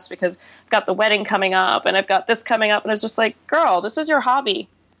class because I've got the wedding coming up and I've got this coming up. And I was just like, girl, this is your hobby.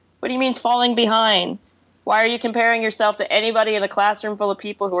 What do you mean falling behind? Why are you comparing yourself to anybody in a classroom full of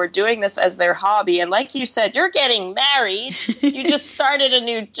people who are doing this as their hobby? And like you said, you're getting married. You just started a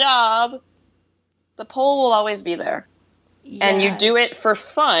new job. The pole will always be there. Yes. And you do it for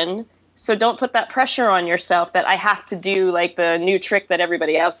fun. So don't put that pressure on yourself that I have to do like the new trick that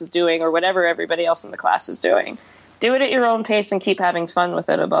everybody else is doing or whatever everybody else in the class is doing. Do it at your own pace and keep having fun with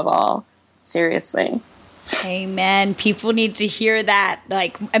it above all. Seriously. Amen. People need to hear that,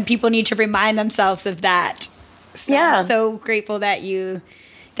 and people need to remind themselves of that. So I'm so grateful that you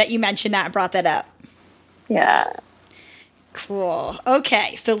mentioned that and brought that up. Yeah. Cool.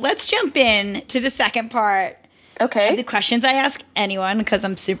 Okay, so let's jump in to the second part. Okay. The questions I ask anyone because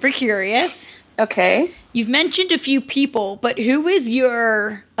I'm super curious. Okay. You've mentioned a few people, but who is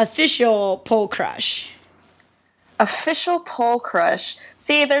your official pole crush? Official pole crush.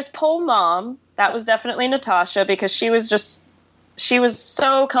 See, there's pole mom. That was definitely Natasha, because she was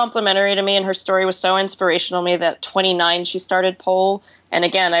so complimentary to me, and her story was so inspirational to me that 29 she started pole. And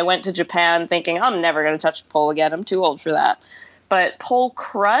again, I went to Japan thinking, I'm never going to touch pole again. I'm too old for that. But pole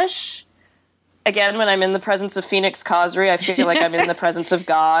crush, again, when I'm in the presence of Phoenix Cosry, I feel like I'm in the presence of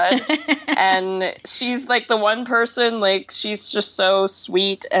God. And she's like the one person, like, she's just so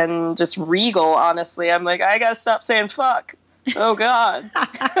sweet and just regal, honestly. I'm like, I got to stop saying fuck. Oh, God.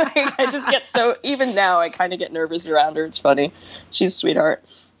 I just get so, even now, I kind of get nervous around her. It's funny. She's a sweetheart.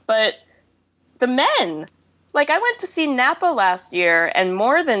 But the men, like, I went to see Napa last year, and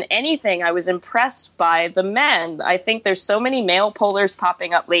more than anything, I was impressed by the men. I think there's so many male polers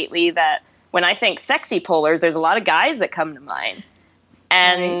popping up lately that when I think sexy polers, there's a lot of guys that come to mind.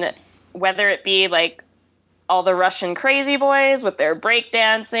 And whether it be, like, all the Russian crazy boys with their break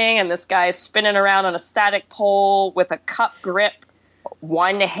dancing and this guy spinning around on a static pole with a cup grip,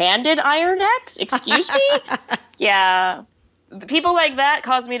 one-handed Iron X? Excuse me? Yeah. The people like that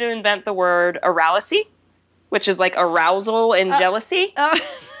caused me to invent the word arousy, which is like arousal and jealousy.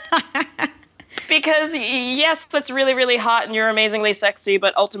 Because, yes, that's really, really hot and you're amazingly sexy,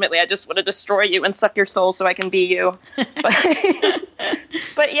 but ultimately I just want to destroy you and suck your soul so I can be you.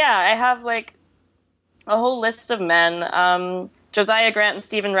 But yeah, I have, like, a whole list of men. Josiah Grant and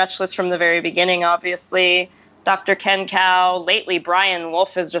Stephen Retchless from the very beginning, obviously. Dr. Ken Cow. Lately, Brian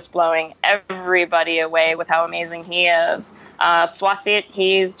Wolf is just blowing everybody away with how amazing he is. Swasit,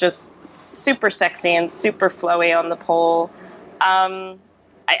 he's just super sexy and super flowy on the pole.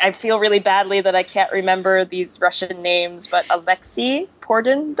 I feel really badly that I can't remember these Russian names, but Alexei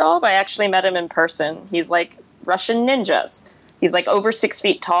Pordendov, I actually met him in person. He's like Russian ninjas. He's like over 6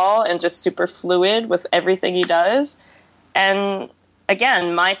 feet tall and just super fluid with everything he does. And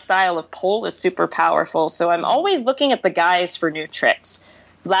again, my style of pole is super powerful, so I'm always looking at the guys for new tricks.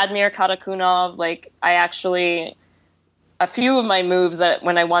 Vladimir Katakunov, like, a few of my moves that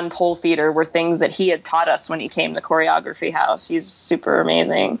when I won pole theater were things that he had taught us when he came to Choreography House. He's super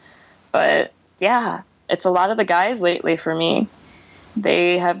amazing. But yeah, it's a lot of the guys lately for me.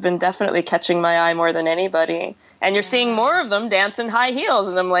 They have been definitely catching my eye more than anybody. And you're seeing more of them dance in high heels.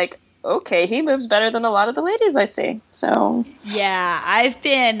 And I'm like, okay, he moves better than a lot of the ladies I see. So yeah, I've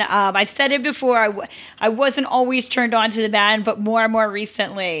said it before. I wasn't always turned on to the band, but more and more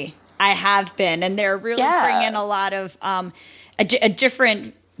recently I have been, and they're really bringing a lot of a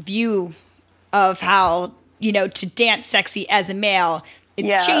different view of how, to dance sexy as a male.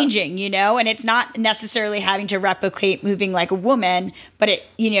 It's changing, and it's not necessarily having to replicate moving like a woman, but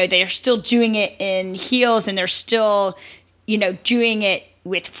they're still doing it in heels, and they're still, doing it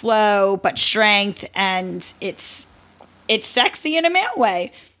with flow, but strength, and it's sexy in a male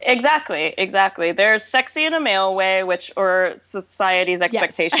way. Exactly. There's sexy in a male way, or society's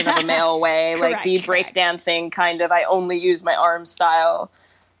expectation of a male way, like the breakdancing kind of, I only use my arm style.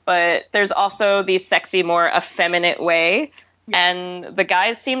 But there's also the sexy, more effeminate way. Yes. And the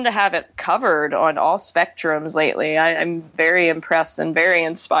guys seem to have it covered on all spectrums lately. I'm very impressed and very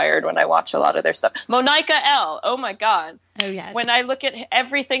inspired when I watch a lot of their stuff. Monica L. Oh, my God. Oh, yes. When I look at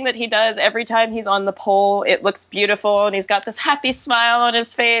everything that he does, every time he's on the pole, it looks beautiful. And he's got this happy smile on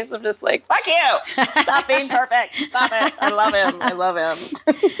his face. I'm just like, fuck you. Stop being perfect. Stop it. I love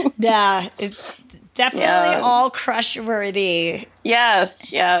him. Yeah, it's definitely all crush worthy.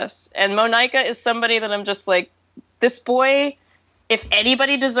 Yes. And Monica is somebody that I'm just like, this boy, if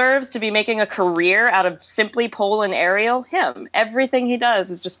anybody deserves to be making a career out of simply pole and aerial, him. Everything he does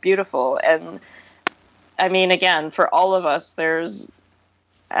is just beautiful. And I mean, again, for all of us, there's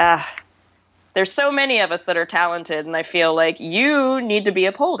so many of us that are talented, and I feel like you need to be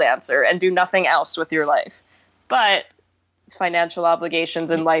a pole dancer and do nothing else with your life. But financial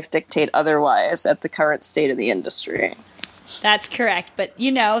obligations in life dictate otherwise at the current state of the industry. That's correct. But,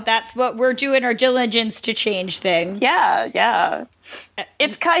 that's what we're doing our diligence to change things. Yeah.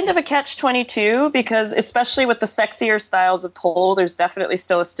 It's kind of a catch-22 because especially with the sexier styles of pole, there's definitely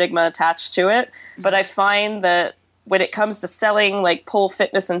still a stigma attached to it. But I find that when it comes to selling like pole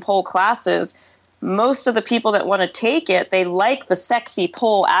fitness and pole classes, most of the people that want to take it, they like the sexy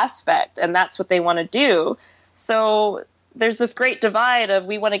pole aspect, and that's what they want to do. So there's this great divide of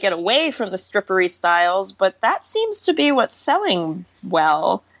we want to get away from the strippery styles, but that seems to be what's selling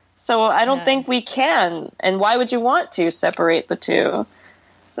well. So I don't think we can. And why would you want to separate the two?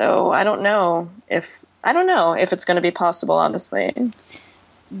 So I don't know if it's going to be possible, honestly.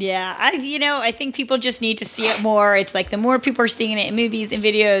 Yeah, I think people just need to see it more. It's like the more people are seeing it in movies and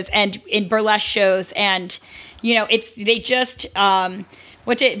videos and in burlesque shows, and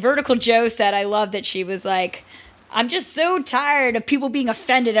Vertical Joe said, I love that she was like, I'm just so tired of people being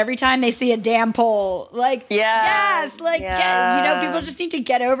offended every time they see a damn pole. Like, people just need to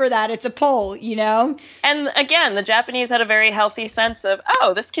get over that. It's a pole, And again, the Japanese had a very healthy sense of,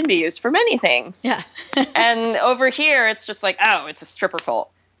 this can be used for many things. Yeah. And over here, it's just like, it's a stripper pole.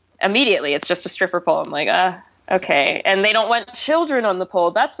 Immediately, it's just a stripper pole. I'm like, okay. And they don't want children on the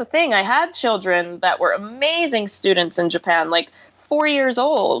pole. That's the thing. I had children that were amazing students in Japan, like 4 years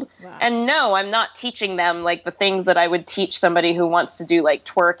old. Wow. And no, I'm not teaching them like the things that I would teach somebody who wants to do like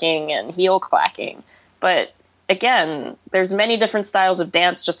twerking and heel clacking. But again, there's many different styles of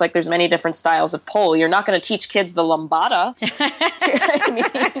dance, just like there's many different styles of pole. You're not going to teach kids the lambada. I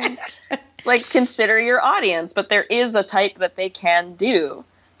mean, it's like, consider your audience, but there is a type that they can do.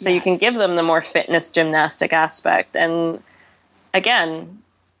 So you can give them the more fitness gymnastic aspect. And again,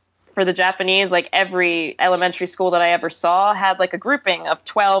 for the Japanese, like every elementary school that I ever saw had like a grouping of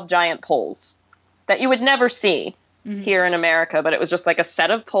 12 giant poles that you would never see here in America. But it was just like a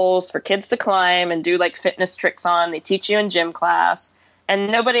set of poles for kids to climb and do like fitness tricks on. They teach you in gym class.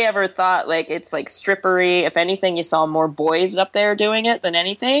 And nobody ever thought like it's like strippery. If anything, you saw more boys up there doing it than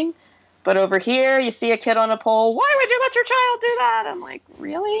anything. But over here, you see a kid on a pole. Why would you let your child do that? I'm like,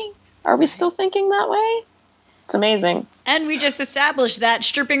 really? Are we still thinking that way? It's amazing. And we just established that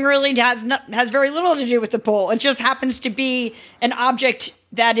stripping really has very little to do with the pole. It just happens to be an object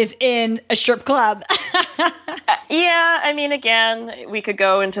that is in a strip club. Yeah, I mean, again, we could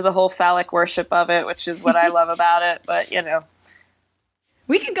go into the whole phallic worship of it, which is what I love about it. But,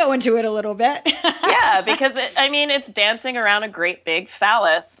 we can go into it a little bit. Yeah, because, it's dancing around a great big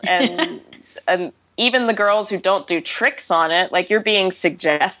phallus. And even the girls who don't do tricks on it, like you're being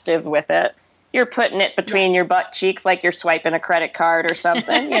suggestive with it. You're putting it between your butt cheeks like you're swiping a credit card or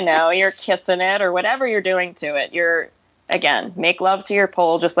something, you're kissing it or whatever you're doing to it. You're, again, make love to your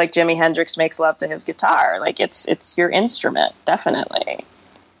pole just like Jimi Hendrix makes love to his guitar. Like it's your instrument, definitely.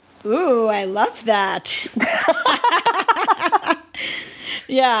 Ooh, I love that.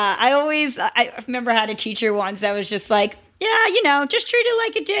 Yeah, I remember I had a teacher once that was just like, yeah, just treat it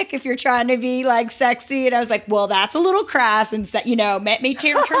like a dick if you're trying to be like sexy. And I was like, well, that's a little crass, and that, may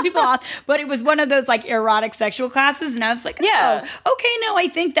turn people off. But it was one of those like erotic sexual classes, and I was like, yeah, okay, no, I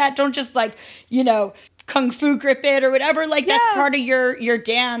think that. Don't just like, kung fu grip it or whatever. Like that's part of your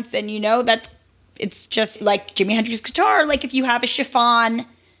dance, and it's just like Jimi Hendrix guitar. Like if you have a chiffon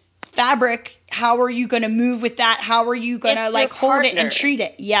fabric, how are you going to move with that? How are you going to like hold it and treat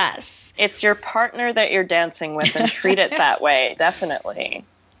it? Yes. It's your partner that you're dancing with, and treat it that way. Definitely.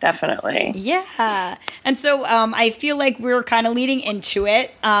 Yeah. And so I feel like we're kind of leading into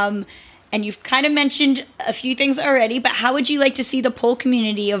it. And you've kind of mentioned a few things already, but how would you like to see the pole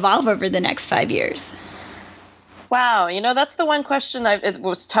community evolve over the next 5 years? Wow. That's the one question it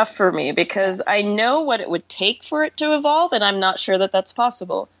was tough for me, because I know what it would take for it to evolve, and I'm not sure that that's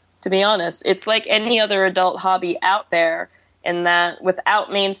possible, to be honest. It's like any other adult hobby out there, in that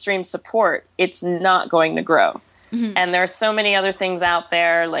without mainstream support, it's not going to grow. Mm-hmm. And there are so many other things out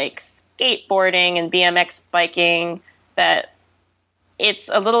there like skateboarding and BMX biking that it's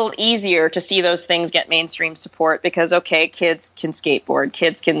a little easier to see those things get mainstream support because, okay, kids can skateboard,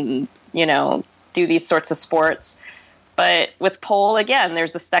 kids can, do these sorts of sports. But with pole, again,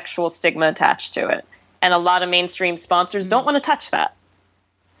 there's the sexual stigma attached to it. And a lot of mainstream sponsors don't want to touch that.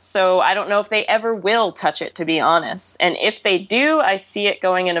 So I don't know if they ever will touch it, to be honest. And if they do, I see it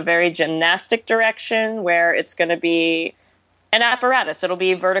going in a very gymnastic direction where it's going to be an apparatus. It'll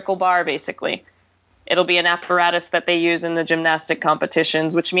be a vertical bar, basically. It'll be an apparatus that they use in the gymnastic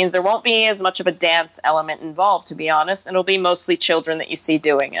competitions, which means there won't be as much of a dance element involved, to be honest. It'll be mostly children that you see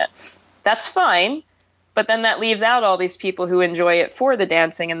doing it. That's fine. But then that leaves out all these people who enjoy it for the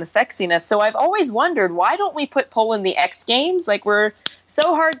dancing and the sexiness. So I've always wondered, why don't we put pole in the X Games? Like, we're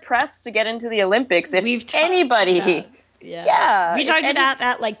so hard pressed to get into the Olympics. If anybody... Yeah. We talked about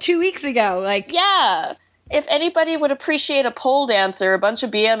that like 2 weeks ago. Yeah. If anybody would appreciate a pole dancer, a bunch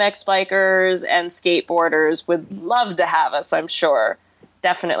of BMX bikers and skateboarders would love to have us, I'm sure.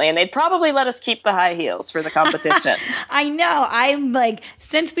 Definitely. And they'd probably let us keep the high heels for the competition. I know. I'm like,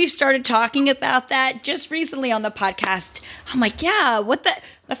 since we started talking about that just recently on the podcast, I'm like, yeah, let's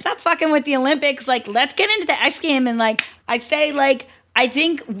stop fucking with the Olympics. Like, let's get into the X Game. And like, I say, like, I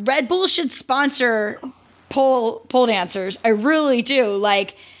think Red Bull should sponsor pole dancers. I really do.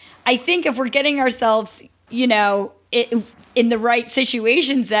 Like, I think if we're getting ourselves, in the right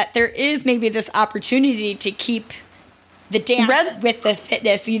situations, that there is maybe this opportunity to keep the dance with the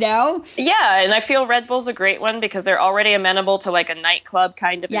fitness, Yeah, and I feel Red Bull's a great one because they're already amenable to like a nightclub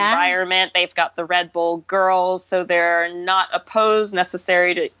kind of environment. They've got the Red Bull girls, so they're not opposed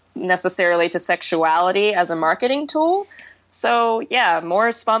necessarily to sexuality as a marketing tool. So yeah,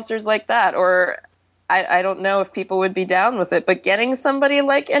 more sponsors like that, or I don't know if people would be down with it, but getting somebody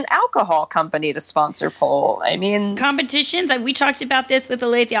like an alcohol company to sponsor pole. I mean, competitions. Like we talked about this with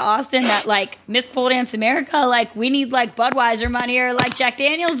Alethea Austin, that like Miss Pole Dance America, like we need like Budweiser money or like Jack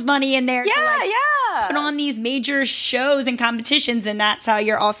Daniels money in there. Yeah, put on these major shows and competitions, and that's how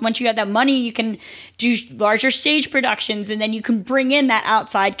you're also, once you have that money, you can do larger stage productions, and then you can bring in that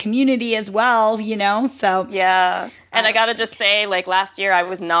outside community as well. So yeah. And I got to just say, like, last year I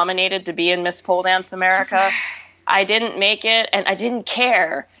was nominated to be in Miss Pole Dance America. I didn't make it, and I didn't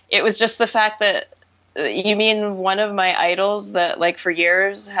care. It was just the fact that, you mean one of my idols that, like, for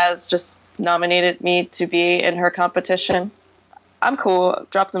years has just nominated me to be in her competition? I'm cool.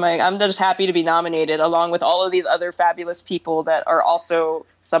 Drop the mic. I'm just happy to be nominated, along with all of these other fabulous people that are also,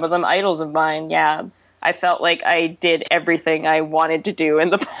 some of them, idols of mine. Yeah. I felt like I did everything I wanted to do in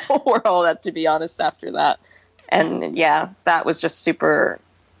the pole world, to be honest, after that. And yeah, that was just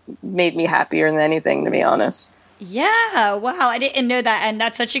made me happier than anything, to be honest. Yeah, wow, I didn't know that, and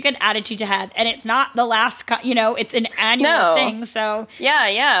that's such a good attitude to have. And it's not the last, it's an annual thing, so...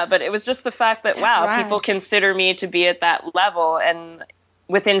 Yeah, but it was just the fact that, people consider me to be at that level, and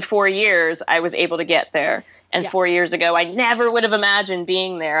within 4 years, I was able to get there. And 4 years ago, I never would have imagined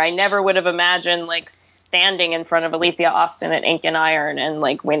being there. I never would have imagined, like, standing in front of Alethea Austin at Ink and Iron and,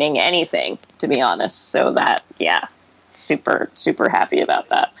 like, winning anything, to be honest. So that, super, super happy about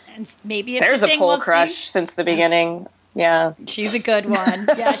that. And maybe it's There's a pole crush since the beginning. Yeah. She's a good one.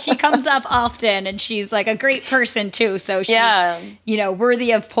 Yeah, she comes up often, and she's, like, a great person, too. So she's,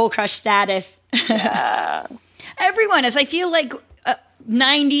 worthy of pole crush status. Yeah. Everyone is. I feel like...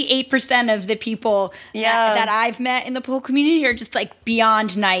 98% of the people that I've met in the pole community are just like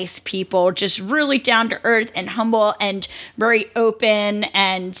beyond nice people, just really down to earth and humble and very open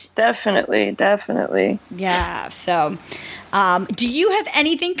and definitely. Yeah. So, do you have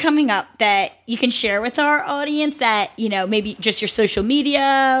anything coming up that you can share with our audience that, maybe just your social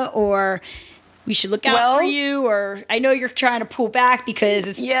media or we should look out for you? Or I know you're trying to pull back because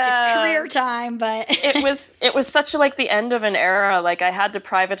it's career time, but it was such like the end of an era. Like I had to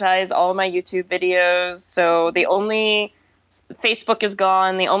privatize all of my YouTube videos. So the only Facebook is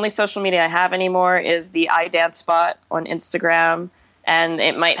gone. The only social media I have anymore is the iDance bot on Instagram. And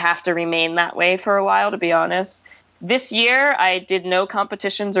it might have to remain that way for a while, to be honest. This year, I did no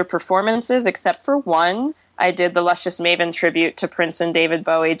competitions or performances except for one. I did the Luscious Maven tribute to Prince and David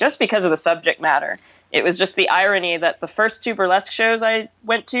Bowie just because of the subject matter. It was just the irony that the first two burlesque shows I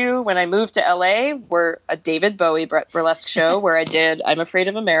went to when I moved to LA were a David Bowie burlesque show where I did I'm Afraid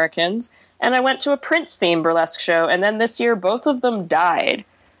of Americans, and I went to a Prince-themed burlesque show, and then this year both of them died.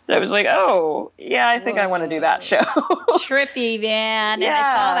 I was like, oh, yeah, I think I want to do that show. Trippy, man. Yeah. And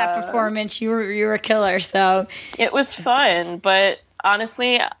I saw that performance. You were a killer, so. It was fun, but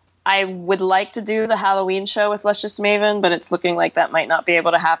honestly, I would like to do the Halloween show with Luscious Maven, but it's looking like that might not be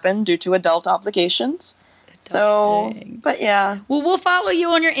able to happen due to adult obligations. So, but yeah. Well, we'll follow you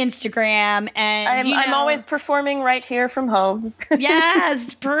on your Instagram, and I'm always performing right here from home.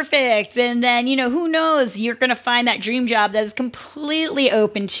 Yes, perfect. And then, who knows? You're going to find that dream job that is completely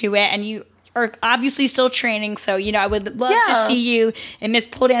open to it, and you are obviously still training. So, I would love to see you in Miss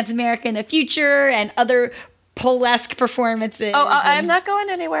Pole Dance America in the future and other pole-esque performances. Oh, I'm not going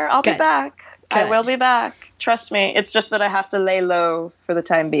anywhere. I'll be back. Good. I will be back. Trust me. It's just that I have to lay low for the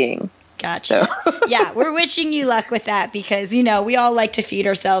time being. Gotcha. So. Yeah, we're wishing you luck with that because, we all like to feed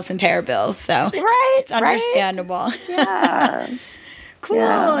ourselves and pay our bills. So it's understandable. Right? Yeah. Cool.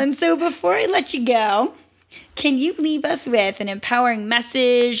 Yeah. And so before I let you go, can you leave us with an empowering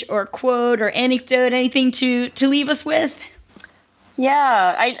message or quote or anecdote, anything to leave us with?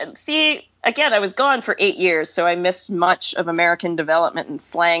 Yeah. Again, I was gone for 8 years, so I missed much of American development and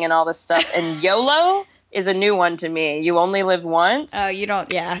slang and all this stuff. And YOLO is a new one to me. You only live once. Oh, you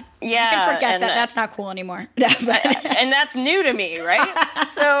don't, yeah. Yeah. You can forget that. That's not cool anymore. And that's new to me, right?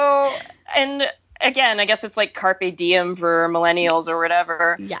 So, and again, I guess it's like carpe diem for millennials or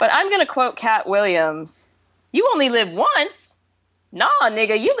whatever. Yeah. But I'm going to quote Cat Williams. You only live once? Nah,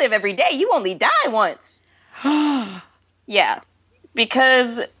 nigga, you live every day. You only die once. Yeah.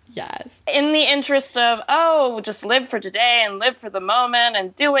 Because in the interest of, just live for today and live for the moment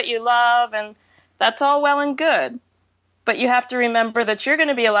and do what you love, and that's all well and good. But you have to remember that you're going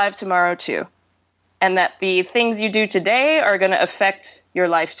to be alive tomorrow too. And that the things you do today are going to affect your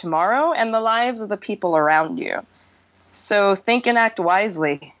life tomorrow and the lives of the people around you. So think and act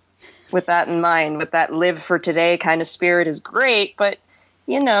wisely with that in mind. With that live for today kind of spirit is great, but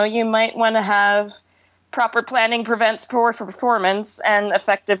you might want to have proper planning prevents poor performance, and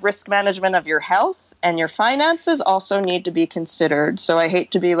effective risk management of your health and your finances also need to be considered. So I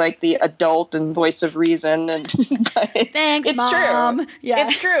hate to be like the adult and voice of reason, but thanks, it's Mom. True. Yeah.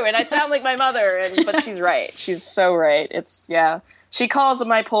 It's true, and I sound like my mother, but she's right. She's so right. She calls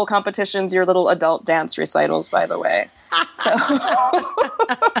my pole competitions your little adult dance recitals, by the way. So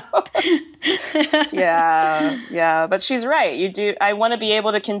yeah, but she's right. I want to be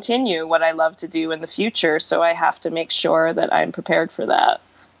able to continue what I love to do in the future, so I have to make sure that I'm prepared for that.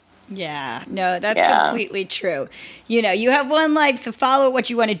 Yeah, no, that's completely true. You have one life, so follow what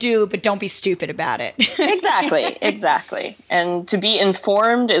you want to do, but don't be stupid about it. Exactly. And to be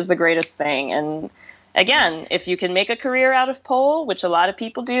informed is the greatest thing. And again, if you can make a career out of pole, which a lot of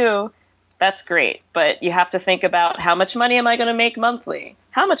people do, that's great. But you have to think about how much money am I going to make monthly?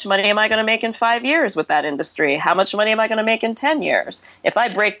 How much money am I going to make in 5 years with that industry? How much money am I going to make in 10 years? If I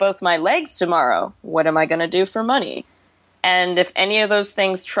break both my legs tomorrow, what am I going to do for money? And if any of those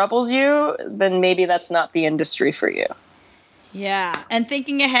things troubles you, then maybe that's not the industry for you. Yeah. And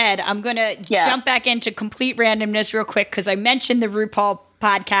thinking ahead, I'm going to jump back into complete randomness real quick because I mentioned the RuPaul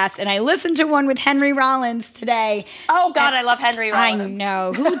podcast, and I listened to one with Henry Rollins today. Oh, God, I love Henry Rollins. I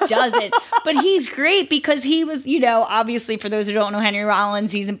know. Who doesn't? But he's great because he was, obviously, for those who don't know Henry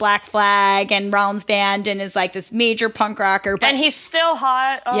Rollins, he's in Black Flag and Rollins Band and is like this major punk rocker. And he's still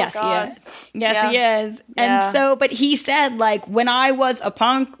hot. Oh, yes, God. he is. Yes, he is. And so, but he said, like, when I was a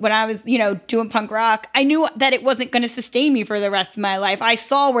punk, when I was, doing punk rock, I knew that it wasn't going to sustain me for the rest of my life. I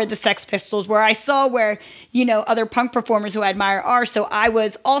saw where the Sex Pistols were. I saw where, other punk performers who I admire are. So I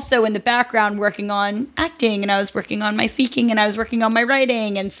was also in the background working on acting, and I was working on my speaking, and I was working on my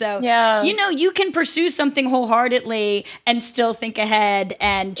writing. And so, you can pursue something wholeheartedly and still think ahead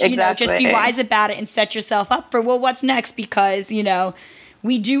and, just be wise about it and set yourself up for, what's next? Because,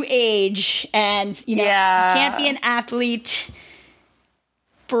 we do age, and, you can't be an athlete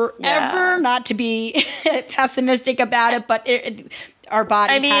forever, not to be pessimistic about it, but our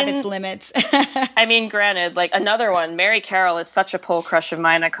bodies have its limits. I mean, granted, like another one, Mary Carroll is such a pole crush of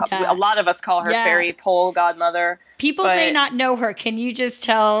mine. A lot of us call her fairy pole godmother. People may not know her. Can you just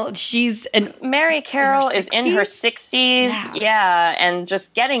tell she's Mary Carroll is in her 60s. Yeah. And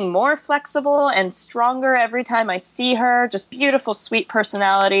just getting more flexible and stronger every time I see her. Just beautiful, sweet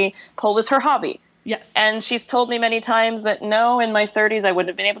personality. Pole is her hobby. Yes. And she's told me many times that no, in my 30s, I wouldn't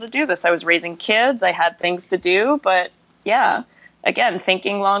have been able to do this. I was raising kids. I had things to do. But yeah, again,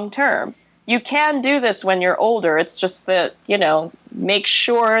 thinking long term. You can do this when you're older. It's just that, make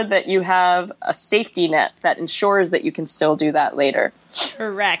sure that you have a safety net that ensures that you can still do that later.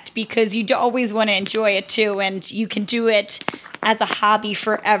 Correct, because you always want to enjoy it too, and you can do it as a hobby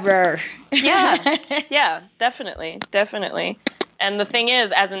forever. Yeah, definitely. And the thing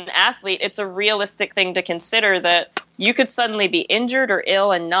is, as an athlete, it's a realistic thing to consider that you could suddenly be injured or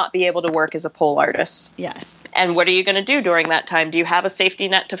ill and not be able to work as a pole artist. Yes. And what are you going to do during that time? Do you have a safety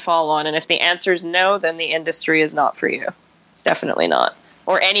net to fall on? And if the answer is no, then the industry is not for you. Definitely not.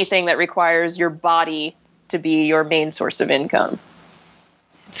 Or anything that requires your body to be your main source of income.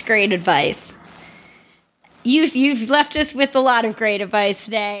 It's great advice. You've left us with a lot of great advice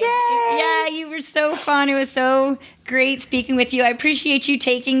today. Yay! Yeah, you were so fun. It was so great speaking with you. I appreciate you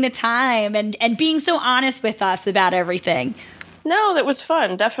taking the time and being so honest with us about everything. No, that was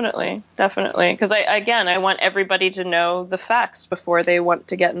fun. Definitely. Because I want everybody to know the facts before they want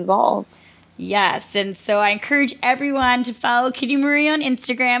to get involved. Yes, and so I encourage everyone to follow Kitty Marie on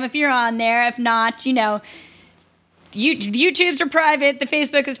Instagram if you're on there. If not, YouTube's are private, the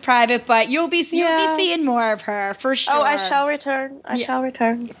Facebook is private, but you'll be seeing more of her for sure. Oh, I shall return. I shall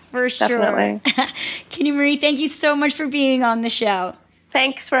return. For sure. Definitely. Kitty Marie, thank you so much for being on the show.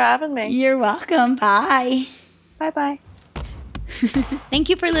 Thanks for having me. You're welcome. Bye. Bye-bye. Thank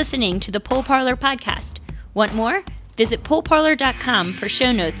you for listening to the Pole Parlor podcast. Want more? Visit poleparlor.com for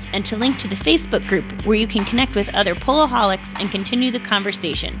show notes and to link to the Facebook group where you can connect with other poloholics and continue the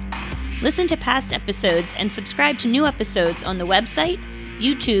conversation. Listen to past episodes and subscribe to new episodes on the website,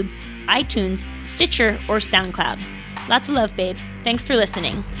 YouTube, iTunes, Stitcher, or SoundCloud. Lots of love, babes. Thanks for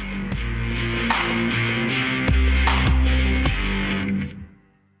listening.